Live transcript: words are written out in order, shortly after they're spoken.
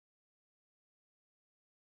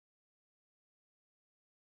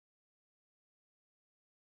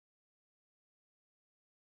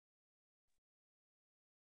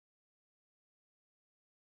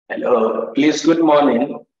Hello, please, good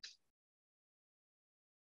morning.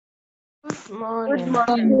 Good morning. Good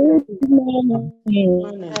morning. Good morning.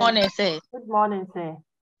 Good morning, sir. Good morning, sir.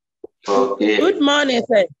 Okay. Good morning,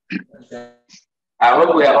 sir. I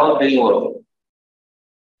hope we are all doing well.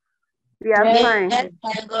 We are fine.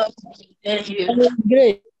 Thank you.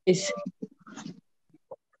 Grace.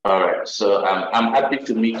 All right, so I'm happy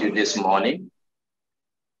to meet you this morning.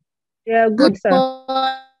 Yeah, good, sir.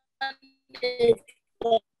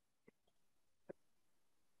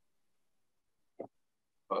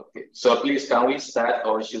 Okay, so please, can we start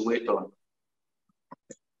or should we wait on?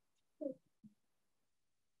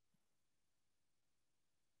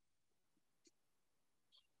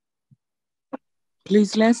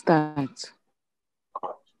 Please, let's start.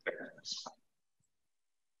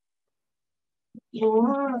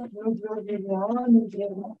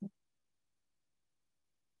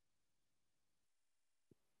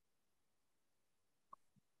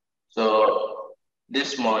 So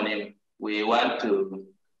this morning, we want to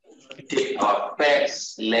take our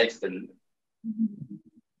first lesson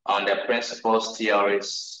on the principles,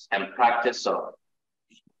 theories, and practice of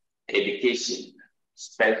education,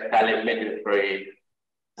 especially military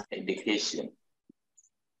education.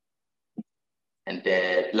 And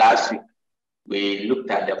last week, we looked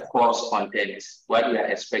at the course content, what we are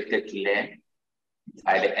expected to learn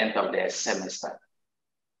by the end of the semester.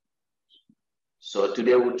 So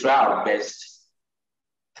today we'll try our best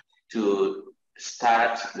to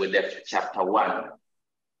start with the chapter 1.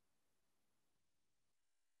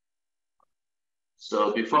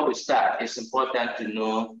 So before we start, it's important to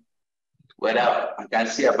know whether I can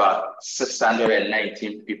see about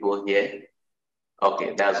 619 people here.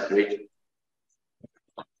 Okay, that's great.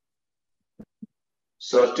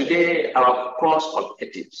 So today, our course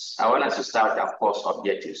objectives. I want us to start with our course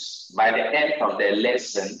objectives. By the end of the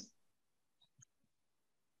lesson,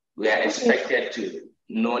 we are expected to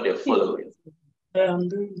know the following. Are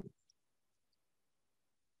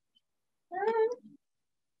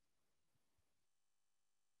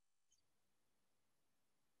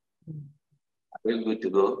we good to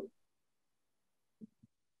go?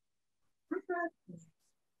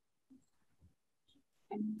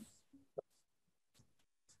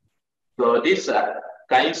 So this,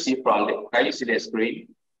 can you see the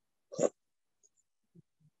screen?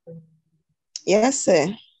 Yes,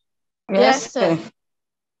 sir. Yes, sir.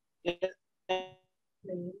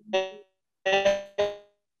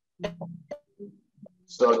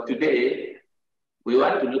 So today, we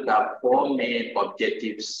want to look at 4 main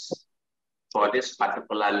objectives for this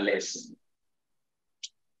particular lesson.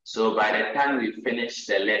 So by the time we finish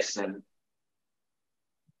the lesson,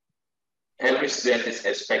 every student is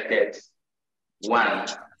expected, 1,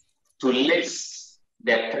 to list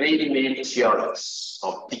the 3 main theories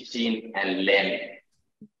of teaching and learning.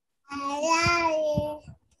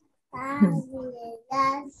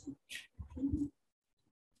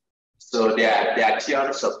 So there are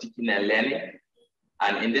theories of teaching and learning.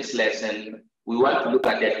 And in this lesson, we want to look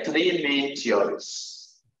at the 3 main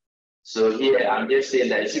theories. So here, I'm just saying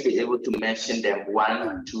that you should be able to mention them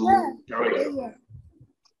 1, 2, 3.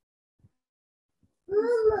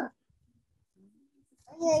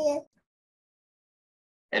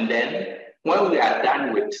 And then when we are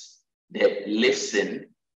done with the lesson,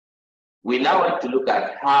 we now want to look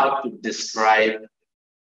at how to describe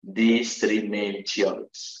these 3 main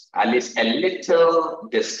theories, at least a little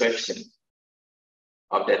description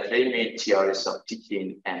of the 3 main theories of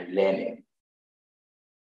teaching and learning.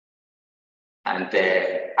 And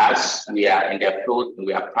as we are in the field,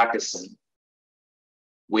 we are practicing,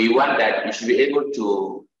 we want that you should be able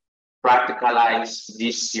to practicalize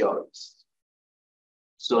these theories.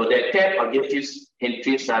 So the 3rd objective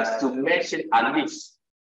interests us to mention at least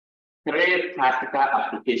 3 practical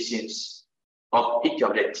applications of each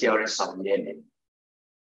of the theories of learning.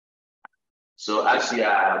 So as you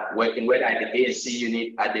are working, whether at the ANC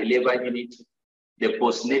unit, at the labor unit, the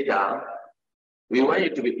postnatal, we want you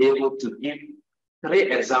to be able to give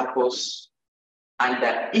 3 examples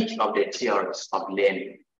under each of the theories of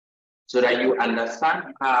learning so that you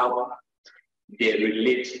understand how they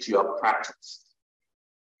relate to your practice.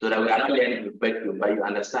 So that we are not learning in vacuum, but you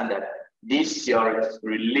understand that these theories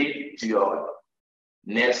relate to your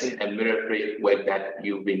nursing and military work that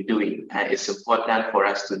you've been doing. And it's important for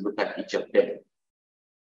us to look at each of them.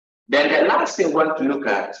 Then the last thing we want to look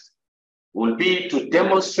at will be to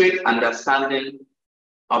demonstrate understanding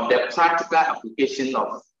of the practical application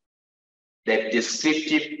of the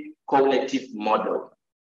descriptive cognitive model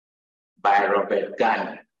by Robert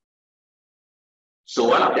Garner. So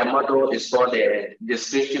one of the models is called the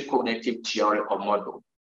descriptive cognitive theory or model.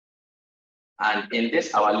 And in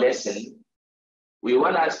this, our lesson, we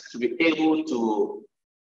want us to be able to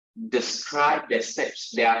describe the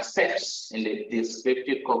steps. There are steps in the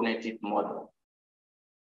descriptive cognitive model.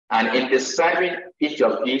 And in describing each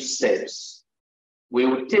of these steps, we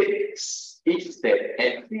will take each step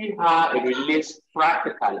and see how it relates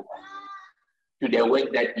practically to the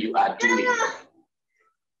work that you are doing.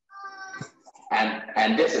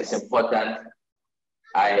 And this is important.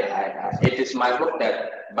 It is my hope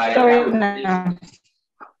that by the time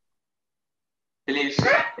please,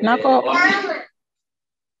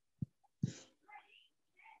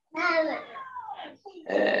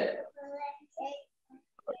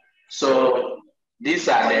 so these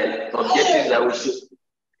are the objectives that we should.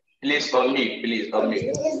 Please on me, please on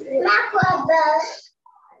me.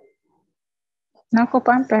 Madam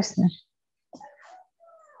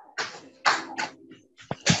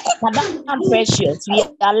Precious, we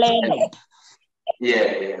are learning.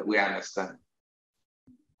 Yeah, we understand.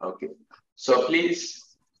 Okay. So please,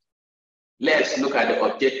 let's look at the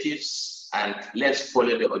objectives and let's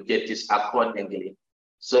follow the objectives accordingly,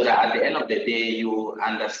 so that at the end of the day, you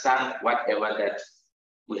understand whatever that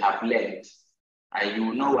we have learned and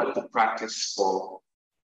you know what to practice for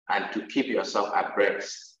and to keep yourself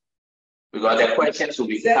abreast. Because the questions will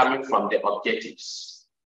be coming from the objectives.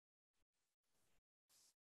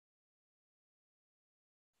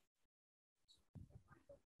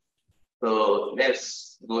 So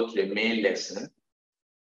let's go to the main lesson.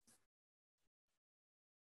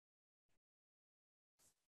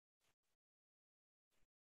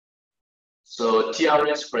 So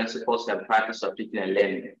theories, principles, and practice of teaching and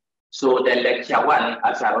learning. So the lecture one,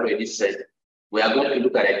 as I already said, we are going to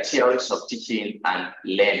look at the theories of teaching and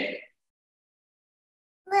learning.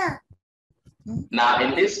 Now,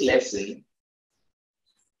 in this lesson,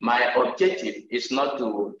 my objective is not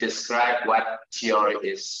to describe what theory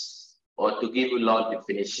is or to give you long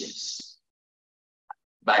definitions,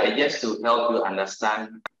 but it's just to help you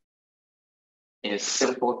understand in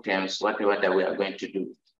simple terms whatever that we are going to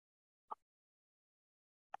do.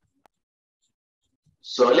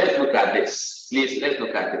 So let's look at this. Please, let's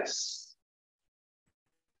look at this.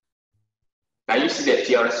 Can you see the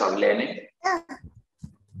theories of learning?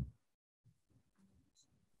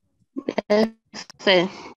 Yes.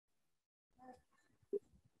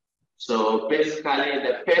 So basically,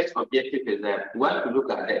 the first objective is that we want to look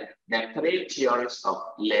at the three theories of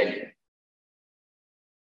learning.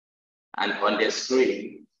 And on the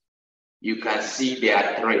screen, you can see there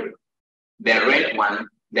are three. The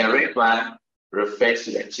red one refers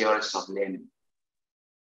to the theories of learning.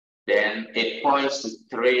 Then it points to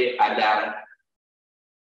three other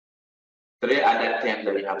terms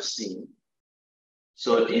that we have seen.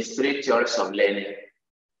 So these three theories of learning,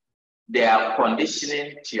 they are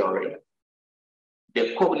conditioning theory,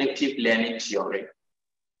 the cognitive learning theory,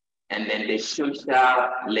 and then the social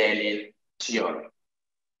learning theory.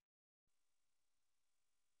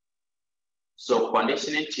 So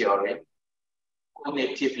conditioning theory,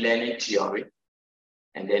 cognitive learning theory,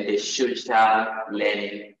 and then the social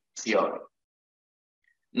learning theory.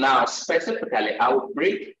 Now, specifically, I will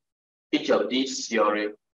break each of these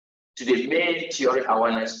theories to the main theory I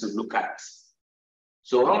want us to look at.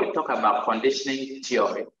 So when we talk about conditioning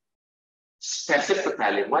theory,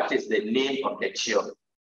 specifically, what is the name of the theory?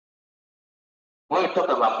 When we talk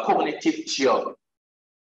about cognitive theory,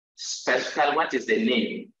 specifically, what is the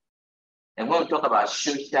name? And when we talk about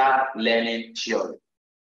social learning theory,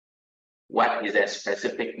 what is the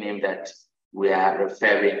specific name that we are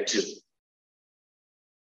referring to?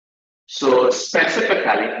 So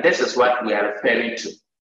specifically, this is what we are referring to.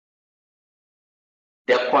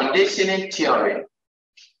 The conditioning theory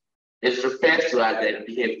is referred to as the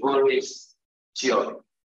behaviorist theory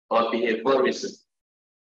or behaviorism.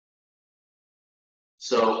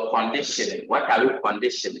 So conditioning, what are we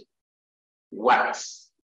conditioning? What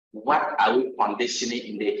are we conditioning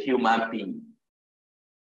in the human being?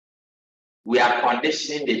 We are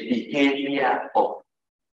conditioning the behavior of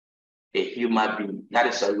a human being. That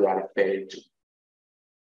is what we are referring to.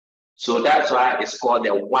 So that's why it's called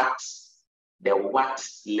the what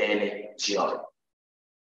learning theory.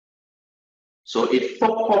 So it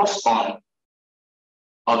focuses on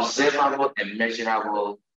observable and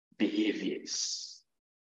measurable behaviors.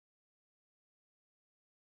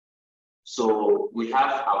 So we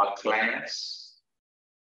have our clients,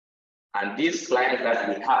 and these clients that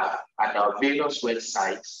we have at our various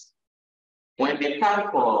websites, when they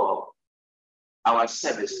come for our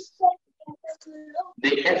service,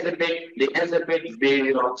 they exhibit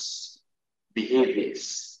various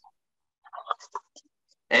behaviors.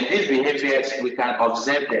 And these behaviors, we can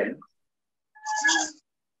observe them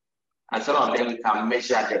and some of them we can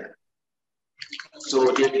measure them. So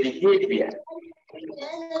the behavior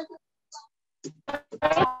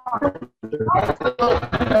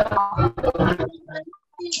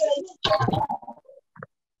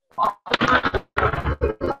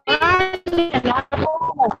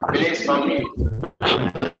please for me.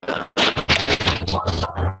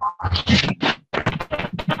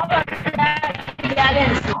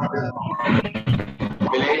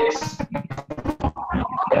 Please.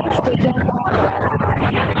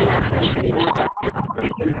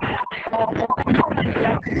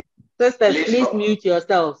 Sisters, please mute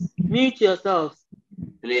yourselves. Mute yourselves.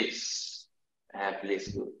 Please. Please,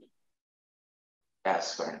 good.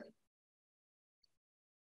 That's fine.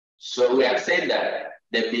 So we are saying that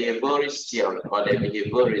the behaviorist theory or the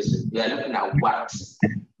behaviorism, we are looking at what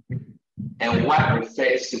and what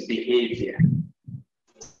refers to behavior.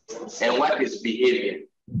 And what is behavior?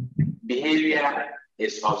 Behavior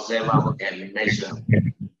is observable and measurable.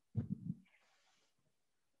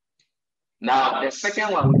 Now, the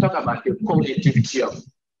second one, we talk about the cognitive theory.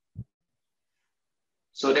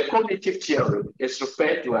 So the cognitive theory is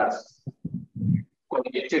referred to as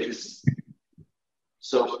cognitivism.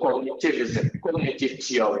 So cognitivism, cognitive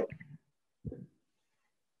theory.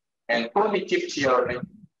 And cognitive theory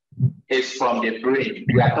is from the brain.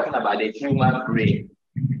 We are talking about the human brain.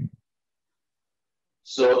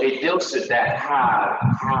 So it deals with that how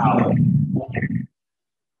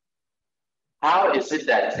is it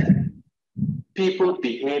that people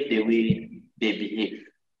behave the way they behave?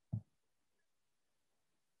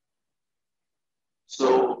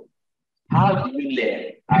 So how do you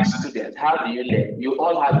learn as students? How do you learn? You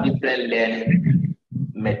all have different learning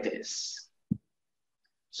methods.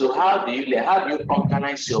 So how do you learn? How do you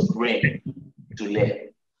organize your brain to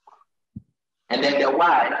learn? And then the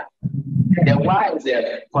why. The why is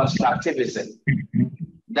the constructivism.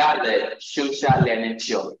 That's the social learning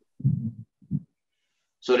theory.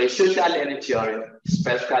 So the social learning theory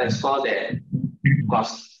specifically is called the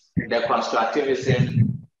constructivism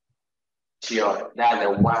theory. That's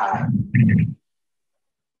the why.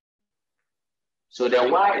 So the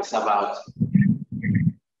why is about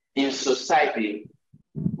in society,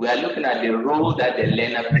 we are looking at the role that the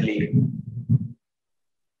learner plays.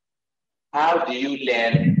 How do you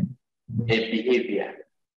learn a behavior?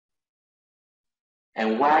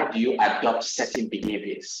 And why do you adopt certain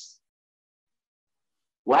behaviors?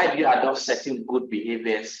 Why do you adopt certain good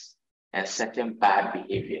behaviors and certain bad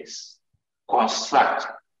behaviors? Construct.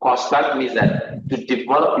 Construct means that to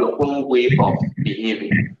develop your own way of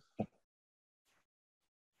behaving.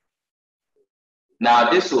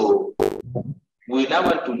 Now, we now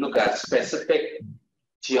want to look at specific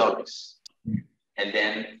theories, and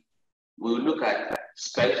then we'll look at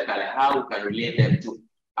specifically how we can relate them to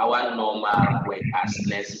our normal work as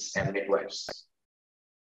nurses and midwives.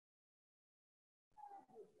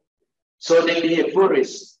 So the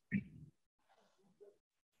behaviorism,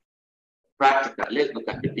 practical. Let's look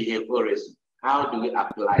at the behaviorism. How do we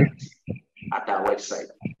apply it at our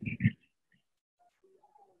website?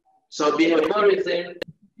 So behaviorism,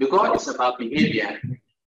 because it's about behavior,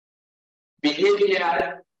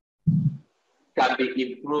 behavior can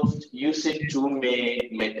be improved using two main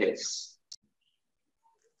methods.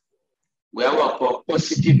 We have what called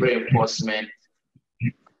positive reinforcement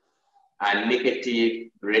and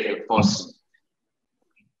negative reinforcement.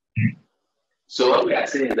 So what we are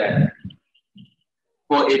saying is that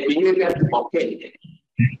for a behavior to occur,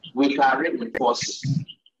 we can reinforce it.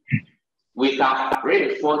 We can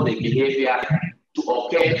reinforce the behavior to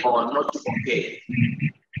occur or not to occur.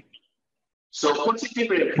 So positive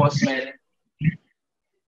reinforcement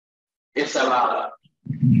is about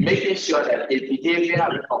making sure that a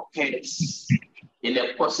behavior occurs in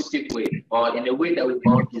a positive way or in a way that we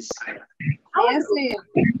all desire. Yes, sir.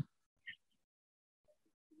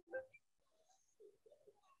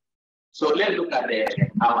 So let's look at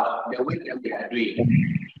the way that we are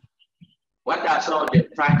doing. What are some of the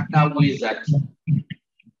practical ways that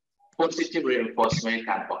positive reinforcement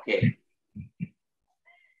can occur?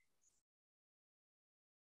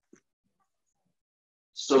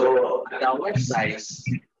 So at our websites,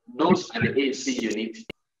 those are the AC unit.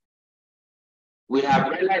 We have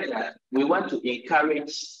realized that we want to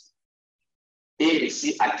encourage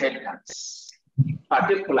AC attendance.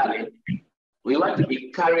 Particularly, we want to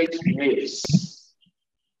encourage males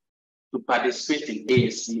to participate in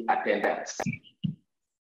ANC attendance.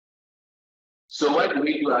 So what do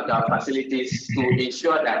we do at our facilities to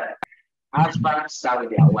ensure that husbands start with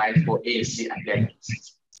their wives for ANC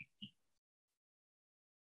attendance?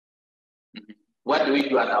 What do we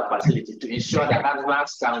do at our facility to ensure that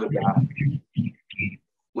husbands stand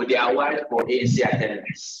with with their wife for ANC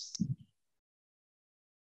attendance?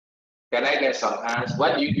 Can I get some hands?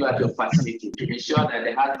 What do you do at your facility to ensure that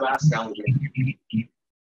the husbands come with them?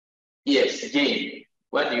 Yes, Jane,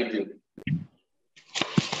 what do you do?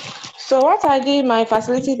 So what I do in my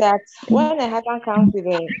facility that when a husband comes with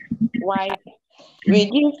a wife, we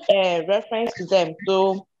give a reference to them.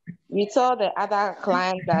 So we tell the other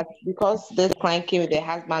client that because this client came with a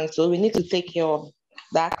husband, so we need to take care of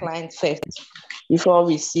that client first before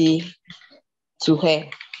we see to her.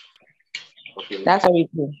 Okay. That's what we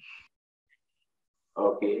do.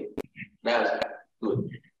 Okay, that's good.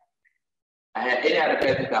 Any other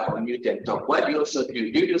person can unmute and talk. What do you also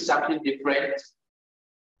do? Do you do something different?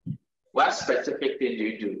 What specific thing do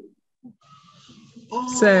you do?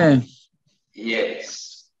 Sir.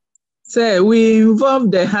 Yes. Sir, we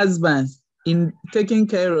involve the husband in taking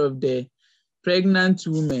care of the pregnant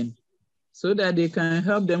women so that they can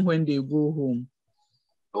help them when they go home.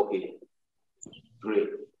 Okay, great.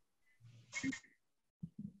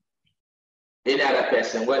 Any other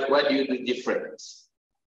person, what do you do different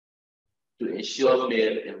to ensure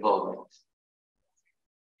male involvement?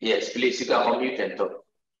 Yes, please, you can unmute and talk.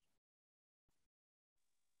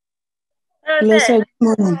 Hello, sir.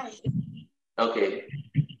 Good morning. Okay.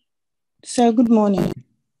 Sir, good morning.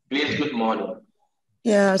 Please, good morning.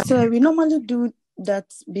 Yeah, so we normally do that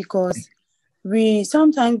because we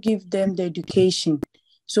sometimes give them the education.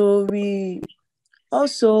 So we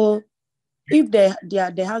also, if the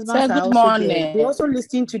husbands Sir, are good also there, morning. they also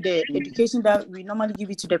listen to the education that we normally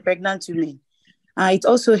give it to the pregnant women. It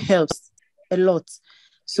also helps a lot.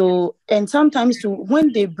 So, and sometimes too,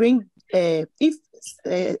 when they bring, if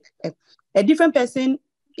a different person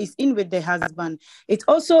is in with the husband, it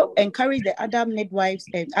also encourages the other midwives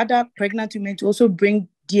and other pregnant women to also bring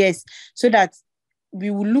theirs so that we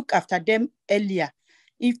will look after them earlier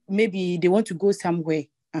if maybe they want to go somewhere.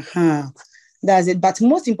 That's it. But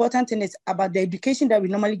most important thing is about the education that we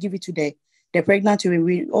normally give it to the pregnant women.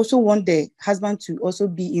 We also want the husband to also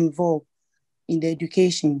be involved in the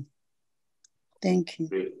education. Thank you.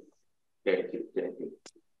 Great. Thank you.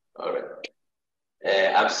 All right.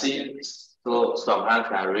 I've seen some hands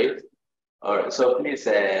are raised. All right. So please,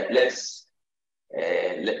 let's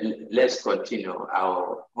continue.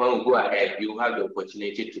 When we go ahead, you have the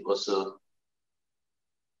opportunity to also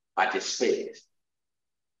participate.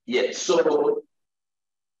 Yes. So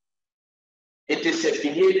it is a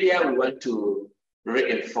behavior we want to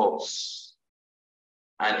reinforce,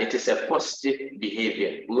 and it is a positive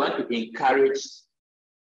behavior. We want to encourage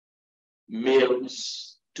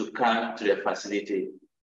males to come to the facility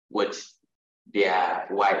with their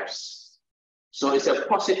wives. So it's a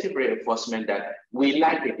positive reinforcement that we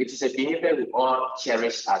like it. It is a behavior we all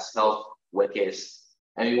cherish as health workers,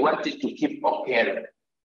 and we want it to keep occurring.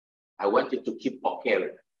 I want it to keep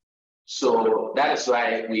occurring. So that is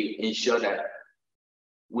why we ensure that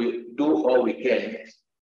we do all we can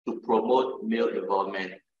to promote male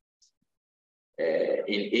involvement in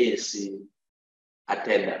ANC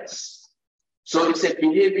attendance. So it's a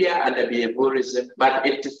behavior and a behaviorism, but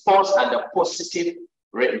it falls under positive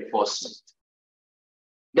reinforcement.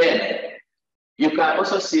 Then you can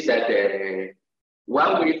also see that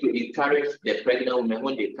one way to encourage the pregnant women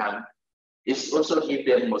when they come is also give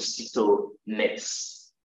them mosquito nets.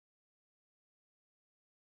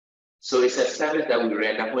 So it's a service that we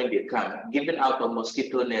render when they come. Giving out of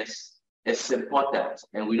mosquito nets is important,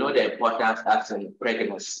 and we know the importance as in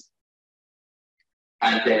pregnancy.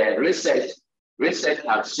 And the research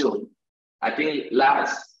has shown, I think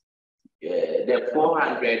the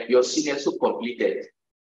 400, your seniors who completed,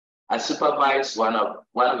 I supervised one of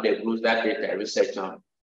the groups that did the research on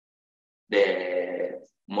the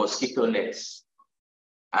mosquito nets.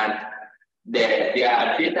 And their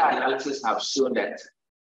data analysis have shown that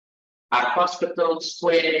at hospitals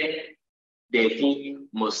where they give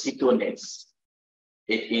mosquito nets,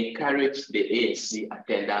 it encouraged the ANC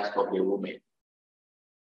attendance of the women.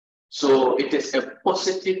 So it is a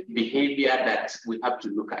positive behavior that we have to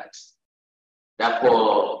look at. That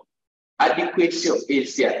for adequacy of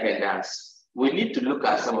ANC attendance, we need to look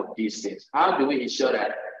at some of these things. How do we ensure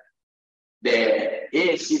that the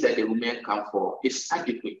ANC that the women come for is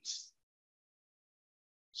adequate?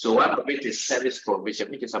 So one of it is service provision,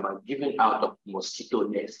 which is about giving out of mosquito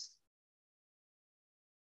nets.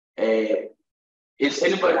 Is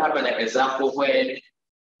anybody have an example when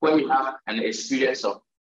you have an experience of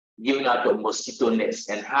giving out of mosquito nets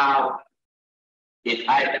and how it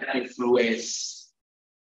either influences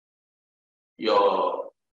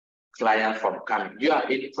your client from coming? Do you have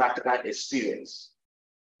any practical experience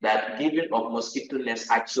that giving of mosquito nets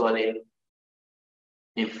actually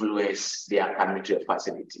influence their coming to a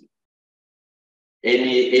facility.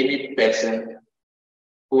 Any person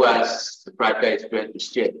who has the practical experience to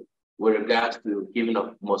share with regards to giving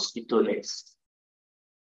of mosquito nets.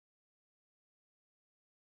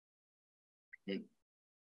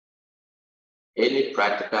 Any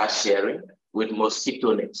practical sharing with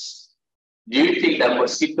mosquito nets? Do you think that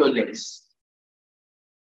mosquito nets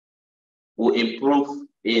will improve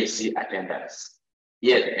ANC attendance?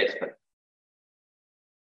 Yes, Esther.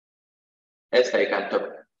 Esther, you can talk.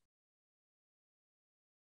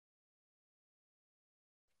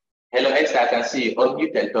 Hello, Esther, I can see you.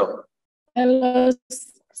 Unmute and talk. Hello,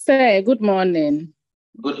 sir. Good morning.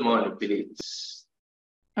 Good morning, please.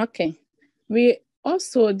 Okay. We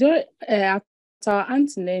also do at our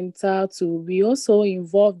antenatal too. We also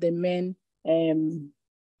involve the men in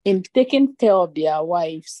taking care of their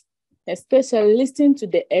wives, especially listening to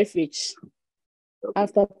the FH. Okay.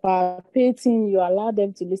 After palpating, you allow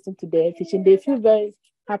them to listen to the FH, and they feel very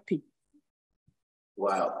happy.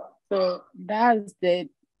 Wow. So that's the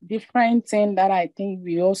different thing that I think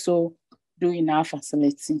we also do in our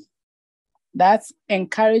facility. That's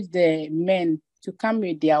encourage the men to come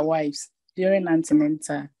with their wives during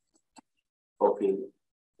antenatal. Okay.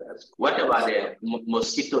 What about the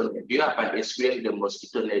mosquito net? Do you have an experience with the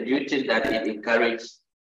mosquito net? Do you think that it encourages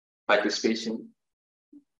participation?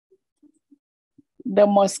 The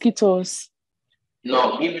mosquitoes?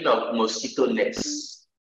 No, giving of mosquito nets.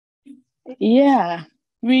 Yeah,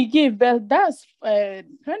 we give, but that's when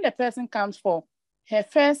the person comes for her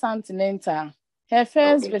first antenatal, her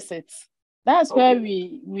first visit. That's where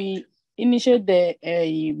we initiate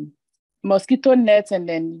the mosquito net and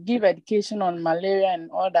then give education on malaria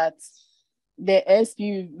and all that. The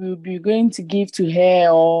SP will be going to give to her,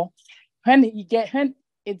 or when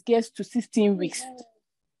it gets to 16 weeks,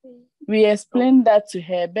 we explain that to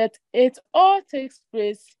her. But it all takes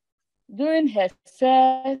place during her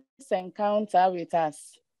first encounter with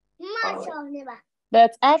us.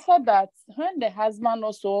 But after that, when the husband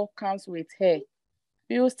also comes with her,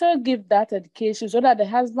 we will still give that education so that the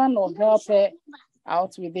husband will help her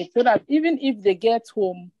out with it. So that even if they get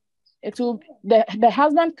home, it will the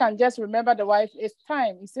husband can just remember the wife, it's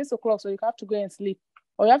time, it's 6 o'clock, so you have to go and sleep.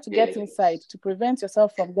 Or you have to get inside to prevent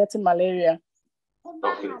yourself from getting malaria.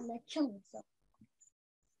 Okay.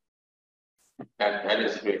 That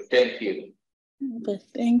is great. Thank you. Okay,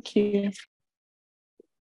 thank you.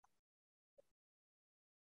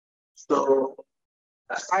 So,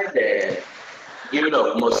 aside the giving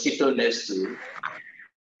of mosquito nets too,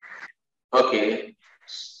 okay,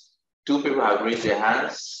 2 people have raised their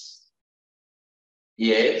hands.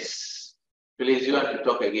 Yes. Please, you want to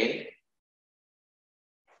talk again?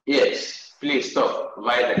 Yes, please talk.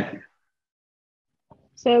 Violet.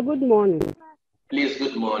 Sir, good morning. Please,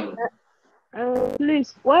 good morning.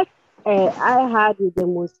 Please, what I had with the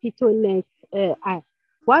mosquito net,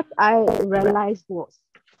 what I realized was,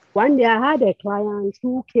 one day I had a client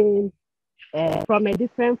who came from a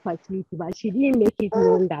different facility, but she didn't make it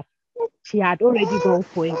known that she had already gone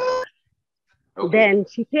for it. Okay. Then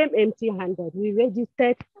she came empty-handed. We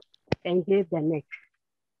registered and gave the net.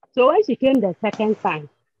 So when she came the second time,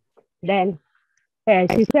 then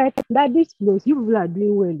she said that this place, you people are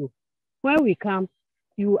doing well. When we come,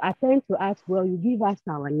 you attend to us well, you give us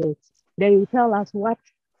our net. Then you tell us where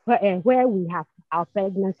we have our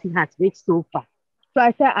pregnancy has reached so far. So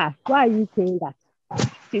I said, why are you saying that?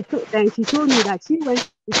 Then she told me that she went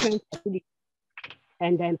to different facilities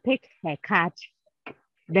and then picked her card.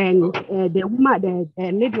 Then the woman,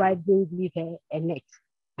 the midwife didn't give her a net.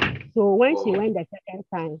 So when she went the second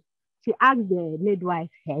time, she asked the midwife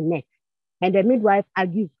her net. And the midwife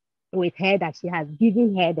argued with her that she has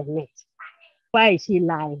given her the net. Why is she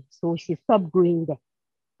lying? So she stopped going there.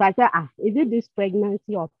 So I said, is it this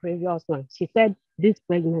pregnancy or previous one? She said, this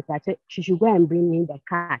pregnancy. I said, she should go and bring me the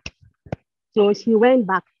card. So she went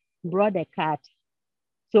back, brought the card.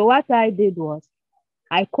 So what I did was,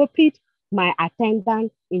 I copied my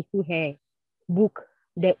attendant into her book,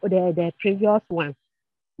 the previous one.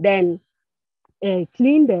 Then I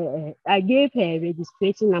gave her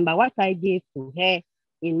registration number, what I gave to her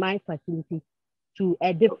in my facility, to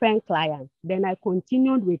a different client. Then I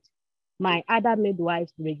continued with my other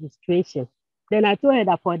midwife's registration. Then I told her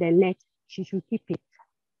that for the net, she should keep it.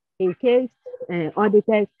 In case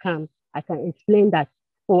auditors come, I can explain that,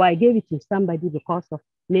 I gave it to somebody because of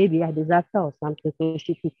maybe a disaster or something, so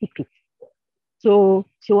she should keep it. So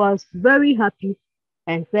she was very happy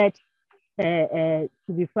and said, to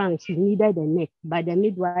be frank, she needed a net, but the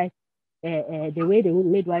midwife, the way the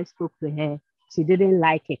midwife spoke to her, she didn't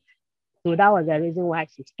like it. So that was the reason why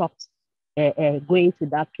she stopped going to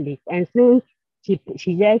that place. And since she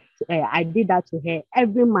just I did that to her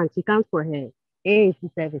every month. She comes for her ANC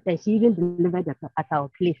service, and she even delivered at our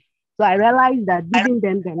place. So I realized that giving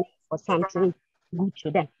them the name was something good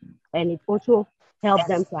to them, and it also helped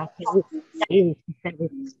them to attend ANC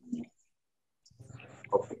service.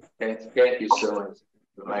 Okay, thank you so much,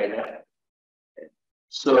 Maida.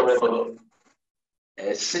 So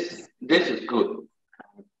this is good,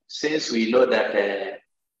 since we know that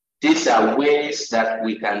these are ways that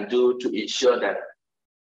we can do to ensure that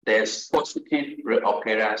there's positive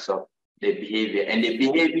reoccurrence of the behavior. And the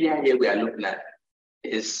behavior here we are looking at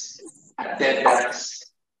is attendance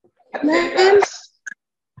at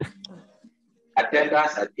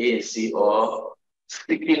ANC or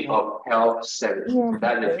speaking of health service.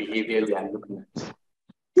 That's the behavior we are looking at.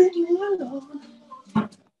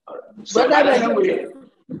 So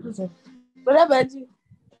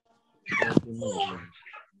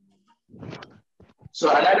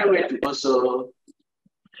another way to also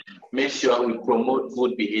make sure we promote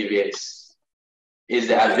good behaviors is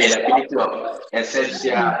the availability of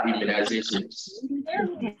essential immunizations.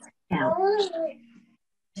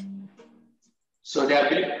 So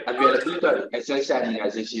the availability of essential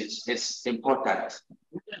immunizations is important.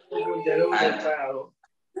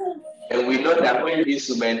 And we know that when these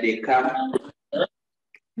women, they come,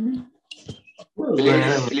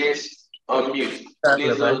 please unmute.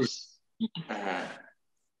 Please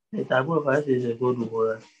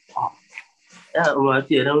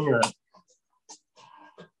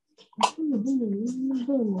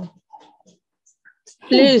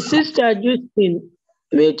Please, Sister Justine,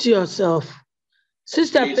 mute yourself.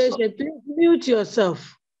 Sister Patient, please mute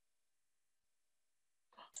yourself.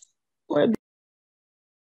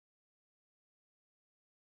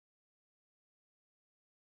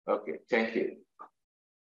 Okay, thank you.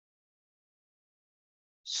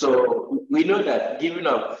 So we know that giving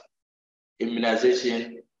of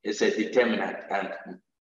immunization is a determinant, and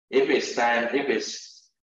if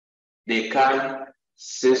they come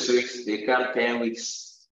 6 weeks, they come 10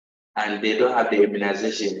 weeks, and they don't have the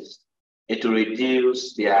immunizations, it will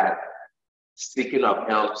reduce their seeking of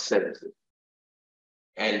health services.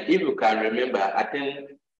 And if you can remember, I think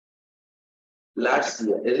last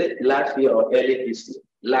year, is it last year or early this year?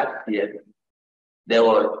 Last year, there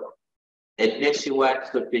was a nationwide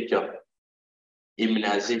shortage of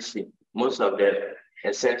immunization. Most of the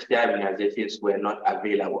essential immunizations were not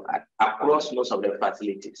available across most of the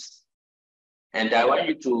facilities. And I want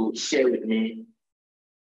you to share with me,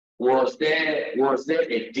 was there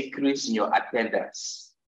a decrease in your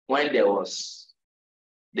attendance when there was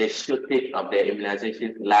the shortage of the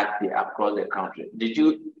immunizations last year across the country? Did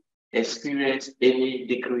you experience any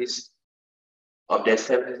decrease of the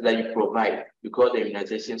services that you provide because the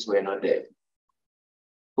immunizations were not there?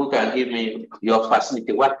 Who can give me your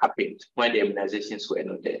facility? What happened when the immunizations were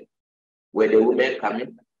not there? Were the women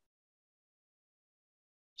coming?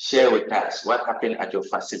 Share with us what happened at your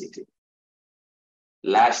facility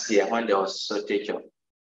last year when there was shortage of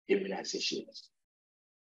immunizations.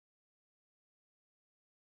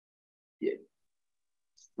 Yeah.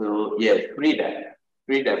 So yeah, Frida,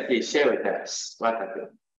 please share with us what happened.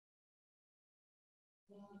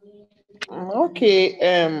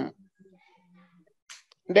 Okay.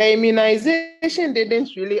 The immunization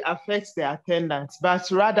didn't really affect the attendance, but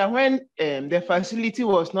rather when the facility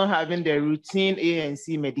was not having the routine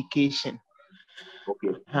ANC medication.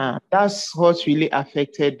 Okay. That's what really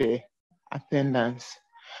affected the attendance.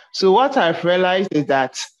 So what I've realized is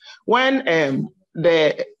that when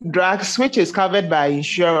the drugs, which is covered by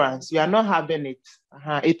insurance, you are not having it,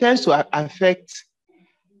 it tends to affect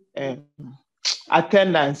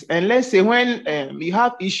attendance. And let's say when you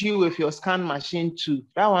have issue with your scan machine too,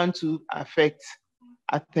 that one to affect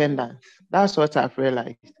attendance. That's what I've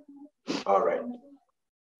realized. All right,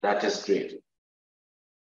 that is great.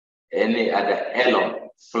 Any other? Elon,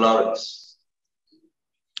 Florence.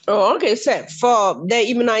 Oh, okay, sir. For the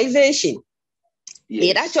immunization,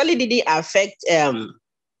 it actually didn't affect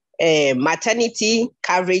maternity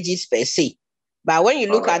coverages per se. But when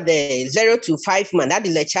you look at the 0 to 5 months, that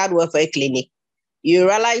is a child welfare clinic, you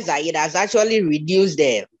realize that it has actually reduced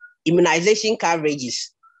the immunization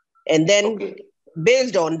coverages. And then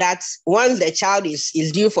based on that, once the child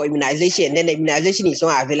is due for immunization, and then the immunization is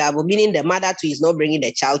not available, meaning the mother too is not bringing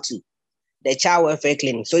the child to the child welfare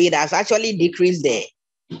clinic. So it has actually decreased the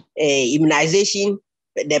immunization,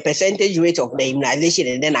 the percentage rate of the immunization,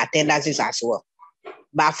 and then attendances as well.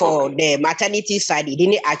 But for the maternity side, it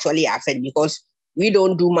didn't actually affect because we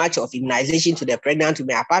don't do much of immunization to the pregnant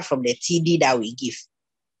women apart from the TD that we give.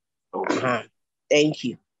 Okay. Thank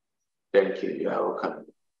you. Thank you. You are welcome.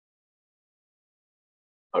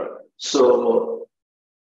 All right. So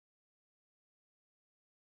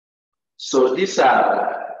these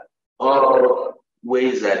are all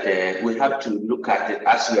ways that we have to look at it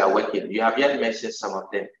as we are working. You have yet mentioned some of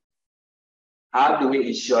them. How do we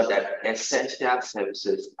ensure that essential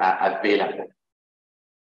services are available?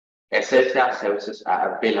 Essential services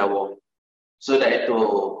are available so that it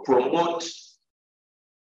will promote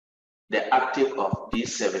the uptake of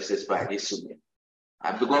these services by these women.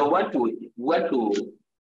 And because we want to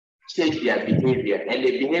change their behavior, and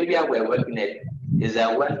the behavior we're working at is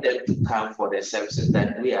I want them to come for the services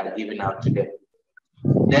that we are giving out to them.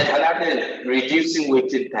 Then another, reducing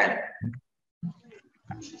waiting time.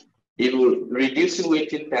 Reducing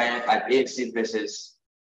waiting time at ANC visits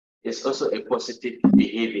is also a positive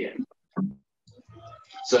behavior.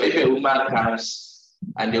 So if a woman comes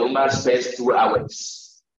and the woman spends 2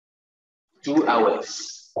 hours,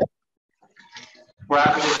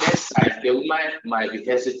 probably next time the woman might be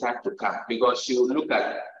hesitant to come because she will look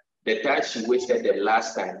at the time she wasted the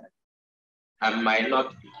last time and might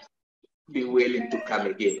not be willing to come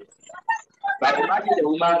again. But imagine the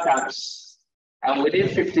woman comes and within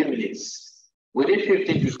 15 minutes, within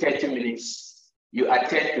 15 to 30 minutes, you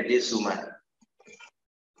attend to this woman.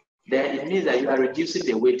 Then it means that you are reducing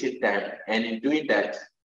the waiting time, and in doing that,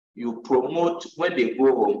 you promote, when they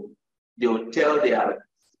go home, they will tell their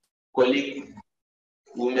colleague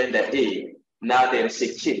women that, hey, now there is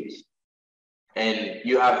a change. And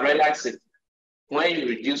you have realized that when you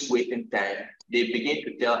reduce waiting time, they begin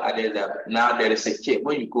to tell others that now there is a change.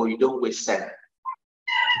 When you go, you don't waste time.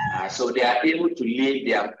 So they are able to leave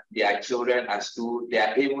their children at school, they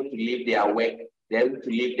are able to leave their work, they are able to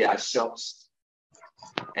leave their shops,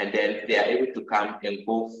 and then they are able to come and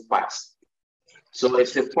go fast. So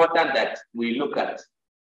it's important that we look at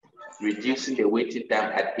reducing the waiting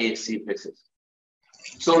time at ANC visits.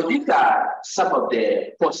 So these are some of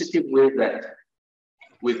the positive ways that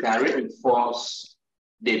we can reinforce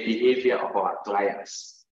the behavior of our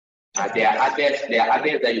clients. There are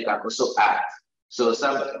others that you can also add. So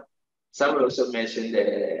some also mentioned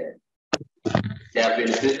the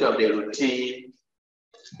availability of the routine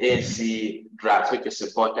ANC drugs, which is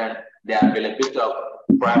important. The availability of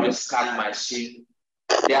private scan machine.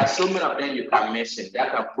 There are so many of them you can mention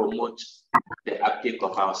that can promote the uptake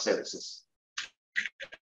of our services.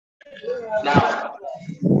 Now,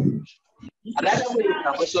 another way you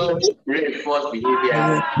can also reinforce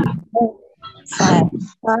behavior.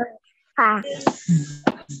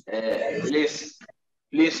 Please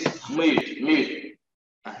mute.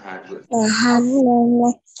 Good.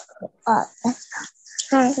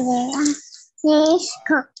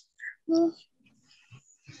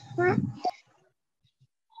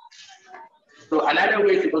 So another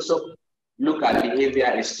way to also look at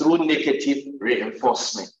behavior is through negative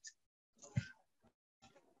reinforcement.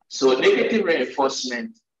 So negative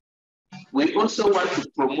reinforcement, we also want to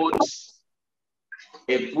promote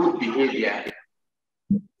a good behavior,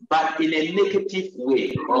 but in a negative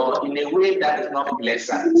way, or in a way that is not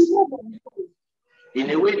pleasant. In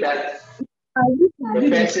a way that the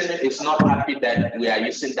person is not happy that we are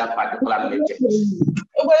using that particular method.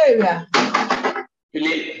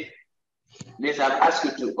 Please, I've asked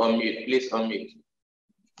you to unmute. Please unmute.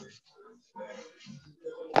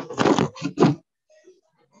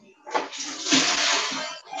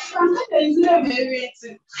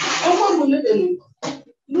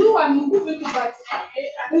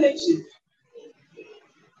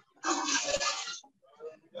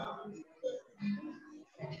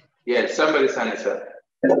 Yes, somebody's answer.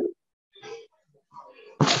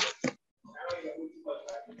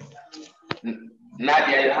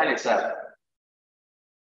 Nadia, your hand is up.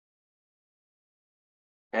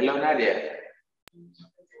 Hello, Nadia.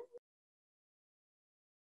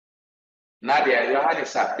 Nadia, your hand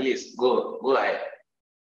is up. Please go ahead.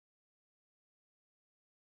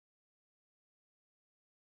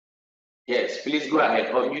 Yes, please go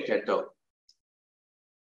ahead. Unmute and talk.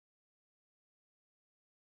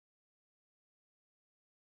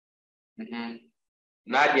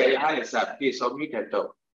 Nadia, your hand is up. Please unmute and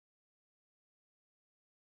talk.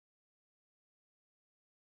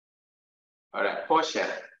 All right, Portia.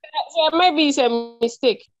 Maybe it's a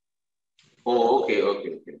mistake. Oh, okay.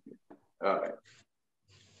 All right.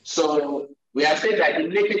 So we are saying that in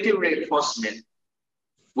negative reinforcement,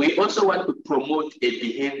 we also want to promote a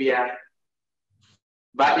behavior,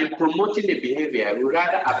 but in promoting the behavior, we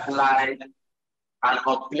rather apply an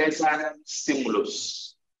unpleasant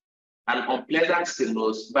stimulus. An unpleasant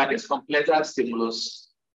stimulus, but this unpleasant stimulus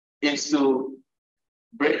is to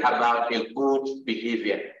bring about a good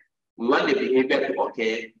behavior. We want the behavior to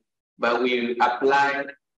occur, but we apply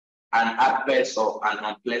an adverse or an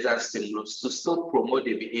unpleasant stimulus to still promote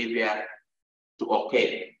the behavior to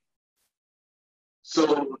occur.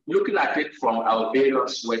 So looking at it from our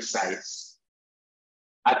various websites,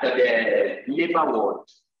 at the labor ward,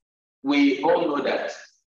 we all know that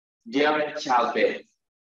during childbirth,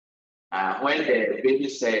 when the baby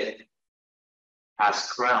cell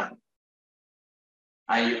has crowned,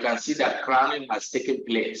 and you can see that crowning has taken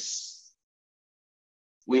place,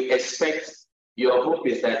 we expect, your hope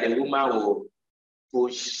is that the woman will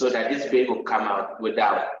push so that this baby will come out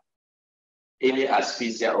without any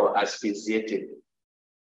asphyxia or asphyxiated.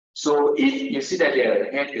 So if you see that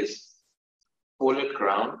the head is fully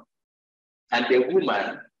crowned and the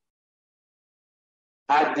woman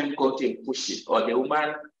has difficulty in pushing, or the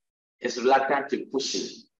woman is reluctant to push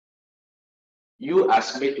it, you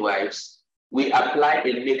as midwives, we apply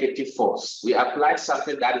a negative force. We apply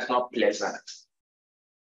something that is not pleasant,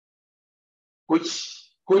 which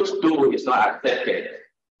though is not accepted,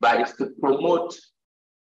 but it's to promote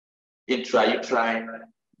intrauterine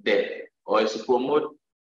death, or it's to promote,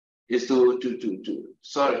 is to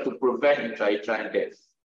prevent intrauterine death.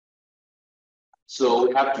 So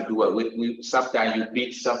we have to do it. We sometimes you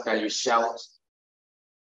beat, sometimes you shout,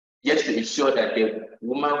 just to ensure that the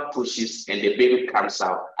woman pushes and the baby comes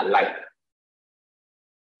out alive.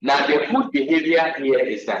 Now, the good behavior here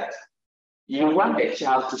is that you want the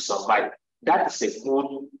child to survive. That is a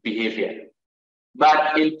good behavior.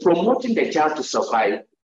 But in promoting the child to survive,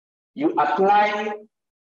 you apply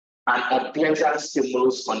an unpleasant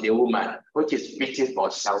stimulus on the woman, which is beating or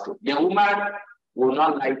shouting. The woman will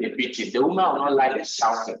not like the beating. The woman will not like the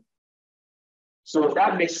shouting. So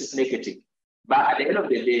that makes it negative. But at the end of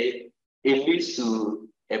the day, it leads to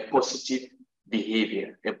a positive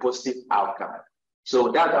behavior, a positive outcome.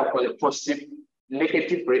 So that's what I call a positive,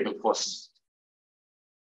 negative reinforcement.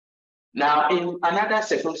 Now, in another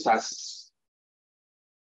circumstances,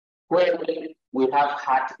 where we have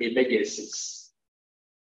heart emergencies,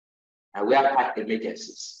 and we have heart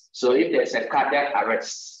emergencies. So if there's a cardiac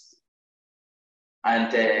arrest,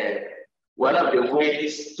 and one of the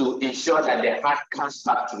ways to ensure that the heart comes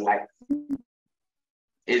back to life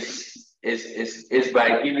is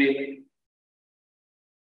by giving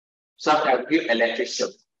sometimes give electric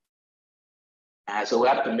shock. So we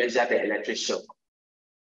have to measure the electric shock.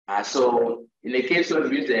 So in the case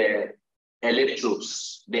of use the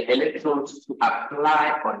electrodes to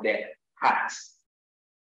apply on the heart,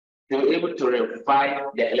 to be able to revive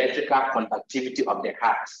the electrical conductivity of the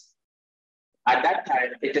heart. At that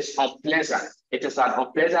time, it is unpleasant. It is an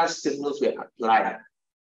unpleasant stimulus we apply.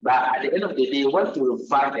 But at the end of the day, we want to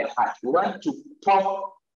revive the heart. We want to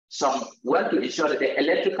pump we want to ensure that the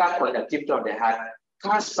electrical conductivity of the heart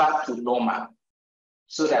comes back to normal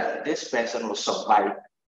so that this person will survive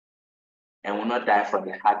and will not die from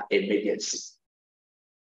the heart emergency.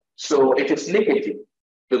 So it is negative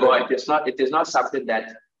because it is not something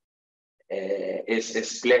that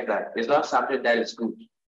is pleasant. It's not something that is good.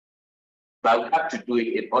 But we have to do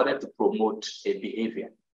it in order to promote a behavior.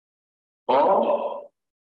 Or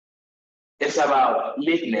it's about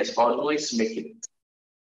lateness or noise making.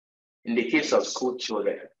 In the case of school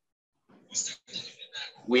children,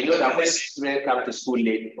 we know that when children come to school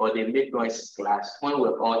late or they make noise in class, when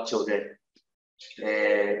we're all children,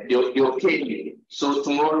 they okay. So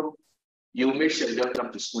tomorrow, you make sure you don't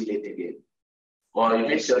come to school late again. Or you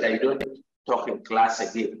make sure that you don't talk in class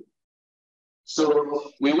again.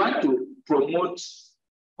 So we want to promote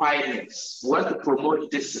quietness. We want to promote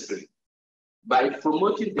discipline. By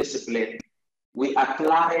promoting discipline, we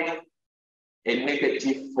apply a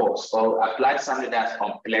negative force or apply something that's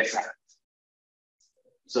unpleasant.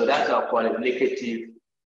 So that's what I call it negative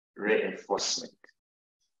reinforcement.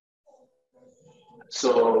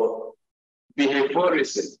 So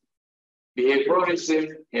behaviorism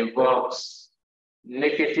involves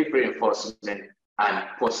negative reinforcement and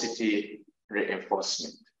positive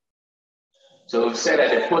reinforcement. So we've said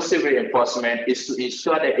that the positive reinforcement is to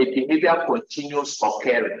ensure that a behavior continues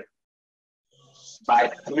occurring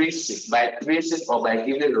by praising or by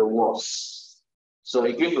giving rewards. So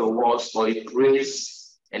you give rewards or you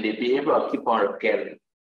praise and the behavior will keep on occurring.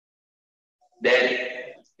 Then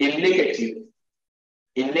in negative,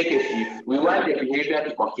 we want the behavior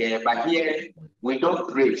to occur, but here we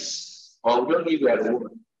don't praise or we don't give a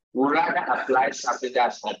reward. We rather apply something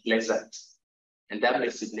that's unpleasant, and that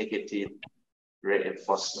makes it negative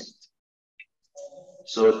reinforcement.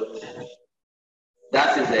 So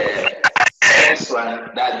that is the first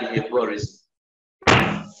one, that behaviorism.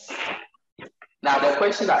 Now the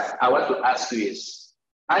question that I want to ask you is,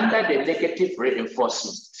 under the negative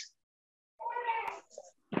reinforcement,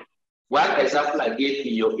 One example I gave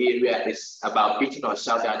in your area is about beating or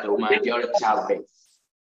shouting at the woman during childbirth.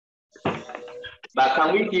 But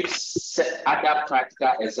can we give other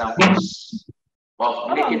practical examples of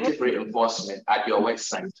negative reinforcement at your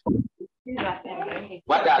website?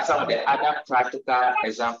 What are some of the other practical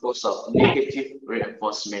examples of negative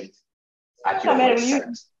reinforcement at your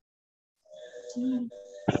website?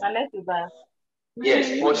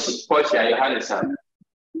 Yes, Portia, your hand is up.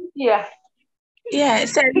 Yeah. Yeah,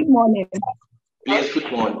 sir, good morning. Please,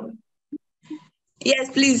 good morning. Yes,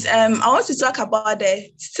 please. I want to talk about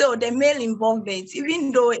the male involvement,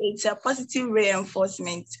 even though it's a positive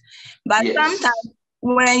reinforcement. But sometimes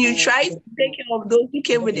when you try to take care of those who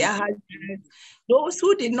came with their husbands, those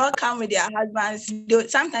who did not come with their husbands,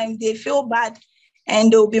 sometimes they feel bad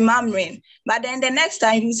and they'll be murmuring. But then the next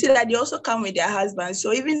time you see that they also come with their husbands.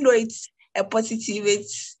 So even though it's a positive,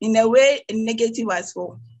 it's in a way a negative as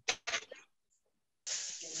well.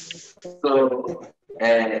 So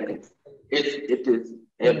it is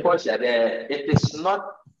a portion. It is not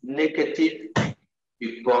negative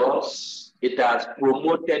because it has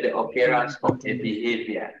promoted the occurrence of a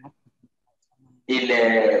behavior in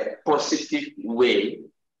a positive way.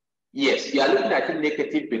 Yes, you are looking at it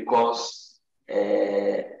negative because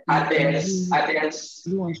others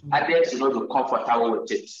will not be comfortable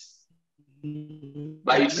with it.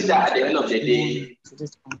 But you see that at the end of the day,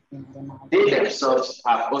 they themselves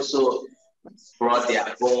have also brought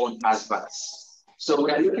their own husbands. So we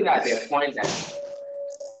are looking at the point that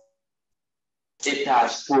it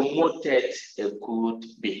has promoted a good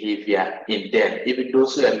behavior in them, even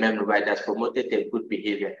those who are member, right, has promoted a good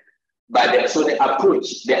behavior. But so the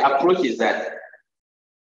approach is that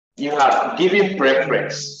you have given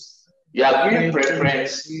preference. You are giving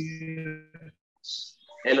preference.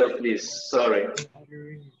 Hello, please. Sorry.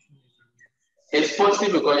 It's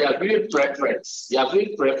positive because you are giving preference. You are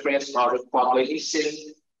giving preference or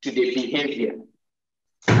recognition to the behavior.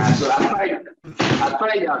 So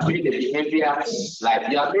after you are doing the behavior, like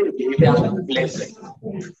you are doing the behavior pleasant.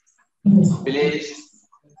 Please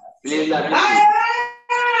let me see.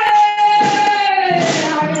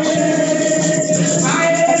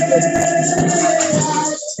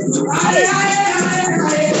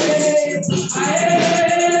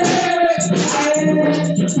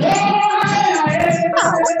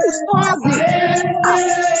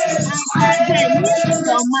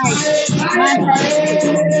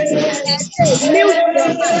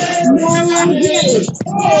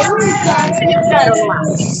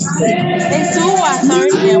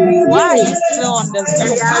 Why are you still on the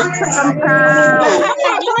Zoom?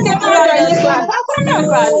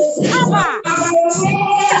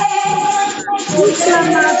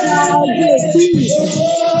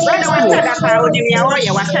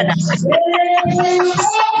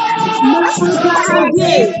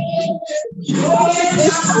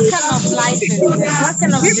 What kind of life is this? What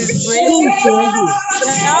kind of disgrace is this?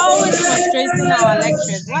 They're always frustrating our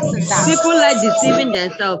lectures. What is that? People are deceiving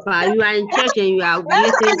themselves. You are in church and you are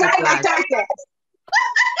listening to class.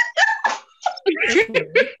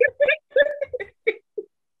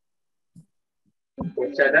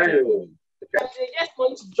 They just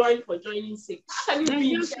want to join for joining's sake.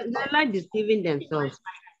 They're like deceiving themselves.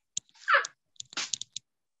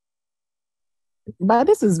 But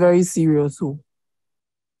this is very serious. Sir,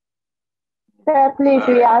 please,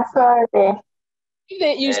 we are sorry.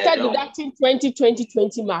 If you start deducting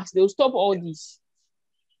 20 marks, they'll stop all this.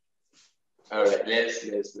 All right,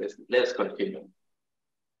 let's continue.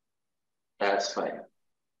 That's fine.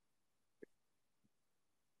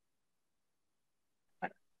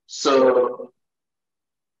 So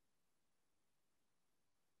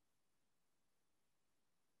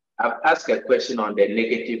I've asked a question on the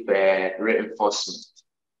negative reinforcement.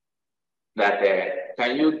 That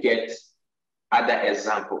can you get other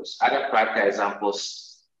examples, other practical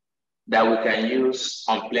examples that we can use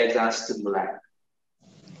unpleasant stimuli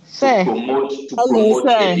to promote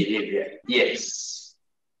the behavior? Yes.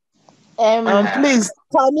 Please,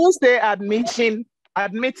 can you say admitting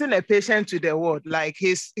a patient to the ward, like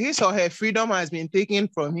his or her freedom has been taken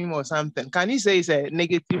from him or something? Can you say it's a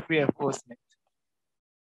negative reinforcement?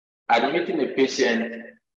 Admitting a patient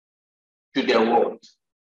to the ward.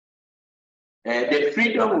 The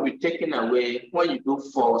freedom will be taken away when you do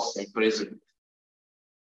false imprisonment.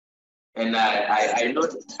 And I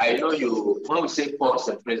know you, when we say false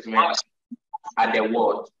imprisonment at the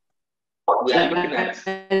ward, we are looking at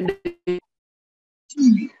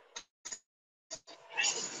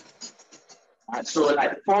so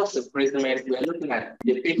like false imprisonment, we are looking at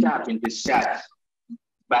the patient has been discharged.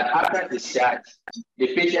 But after discharge,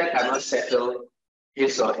 the patient cannot settle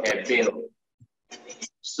his or her bill.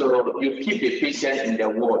 So you keep the patient in the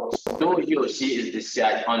ward, though he or she is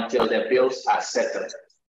discharged until the bills are settled.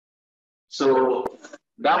 So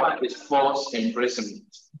that one is false imprisonment.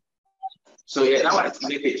 So yeah, that one is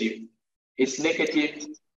negative. It's negative,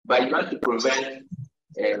 but you want to prevent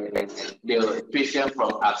the patient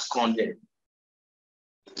from absconding.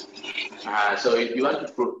 So if you want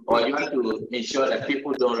to ensure that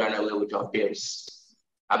people don't run away with your bills.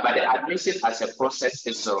 But the admission as a process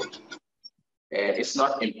itself, it's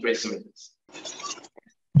not imprisonment.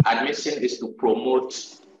 Admission is to promote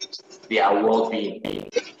their well-being.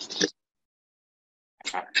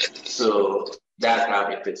 So that's how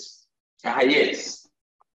it is. Yes.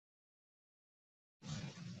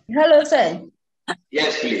 Hello, sir.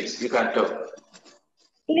 Yes, please, you can talk.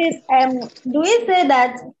 Please, do we say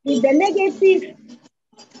that with the negative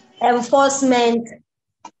enforcement,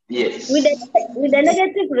 yes, with the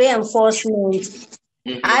negative reinforcement,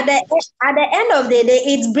 at the end of the day,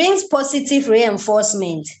 it brings positive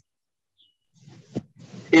reinforcement?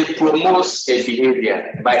 It promotes a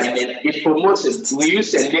behavior, but it promotes it. We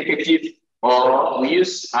use a negative or we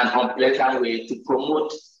use an unpleasant way to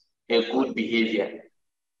promote a good behavior.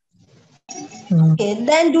 Okay,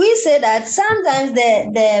 then do we say that sometimes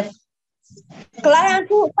the client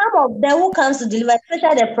some of them who comes to deliver,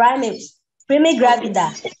 especially the primary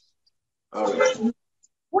gravida,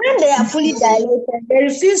 when they are fully dilated, they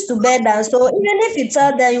refuse to bed down. So even if you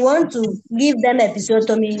tell them you want to give them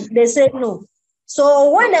episiotomy, they say no.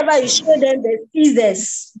 So whenever you show them the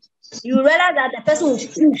scissors, you realize that the person will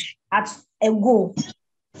push at a goal.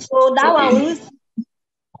 So that one will.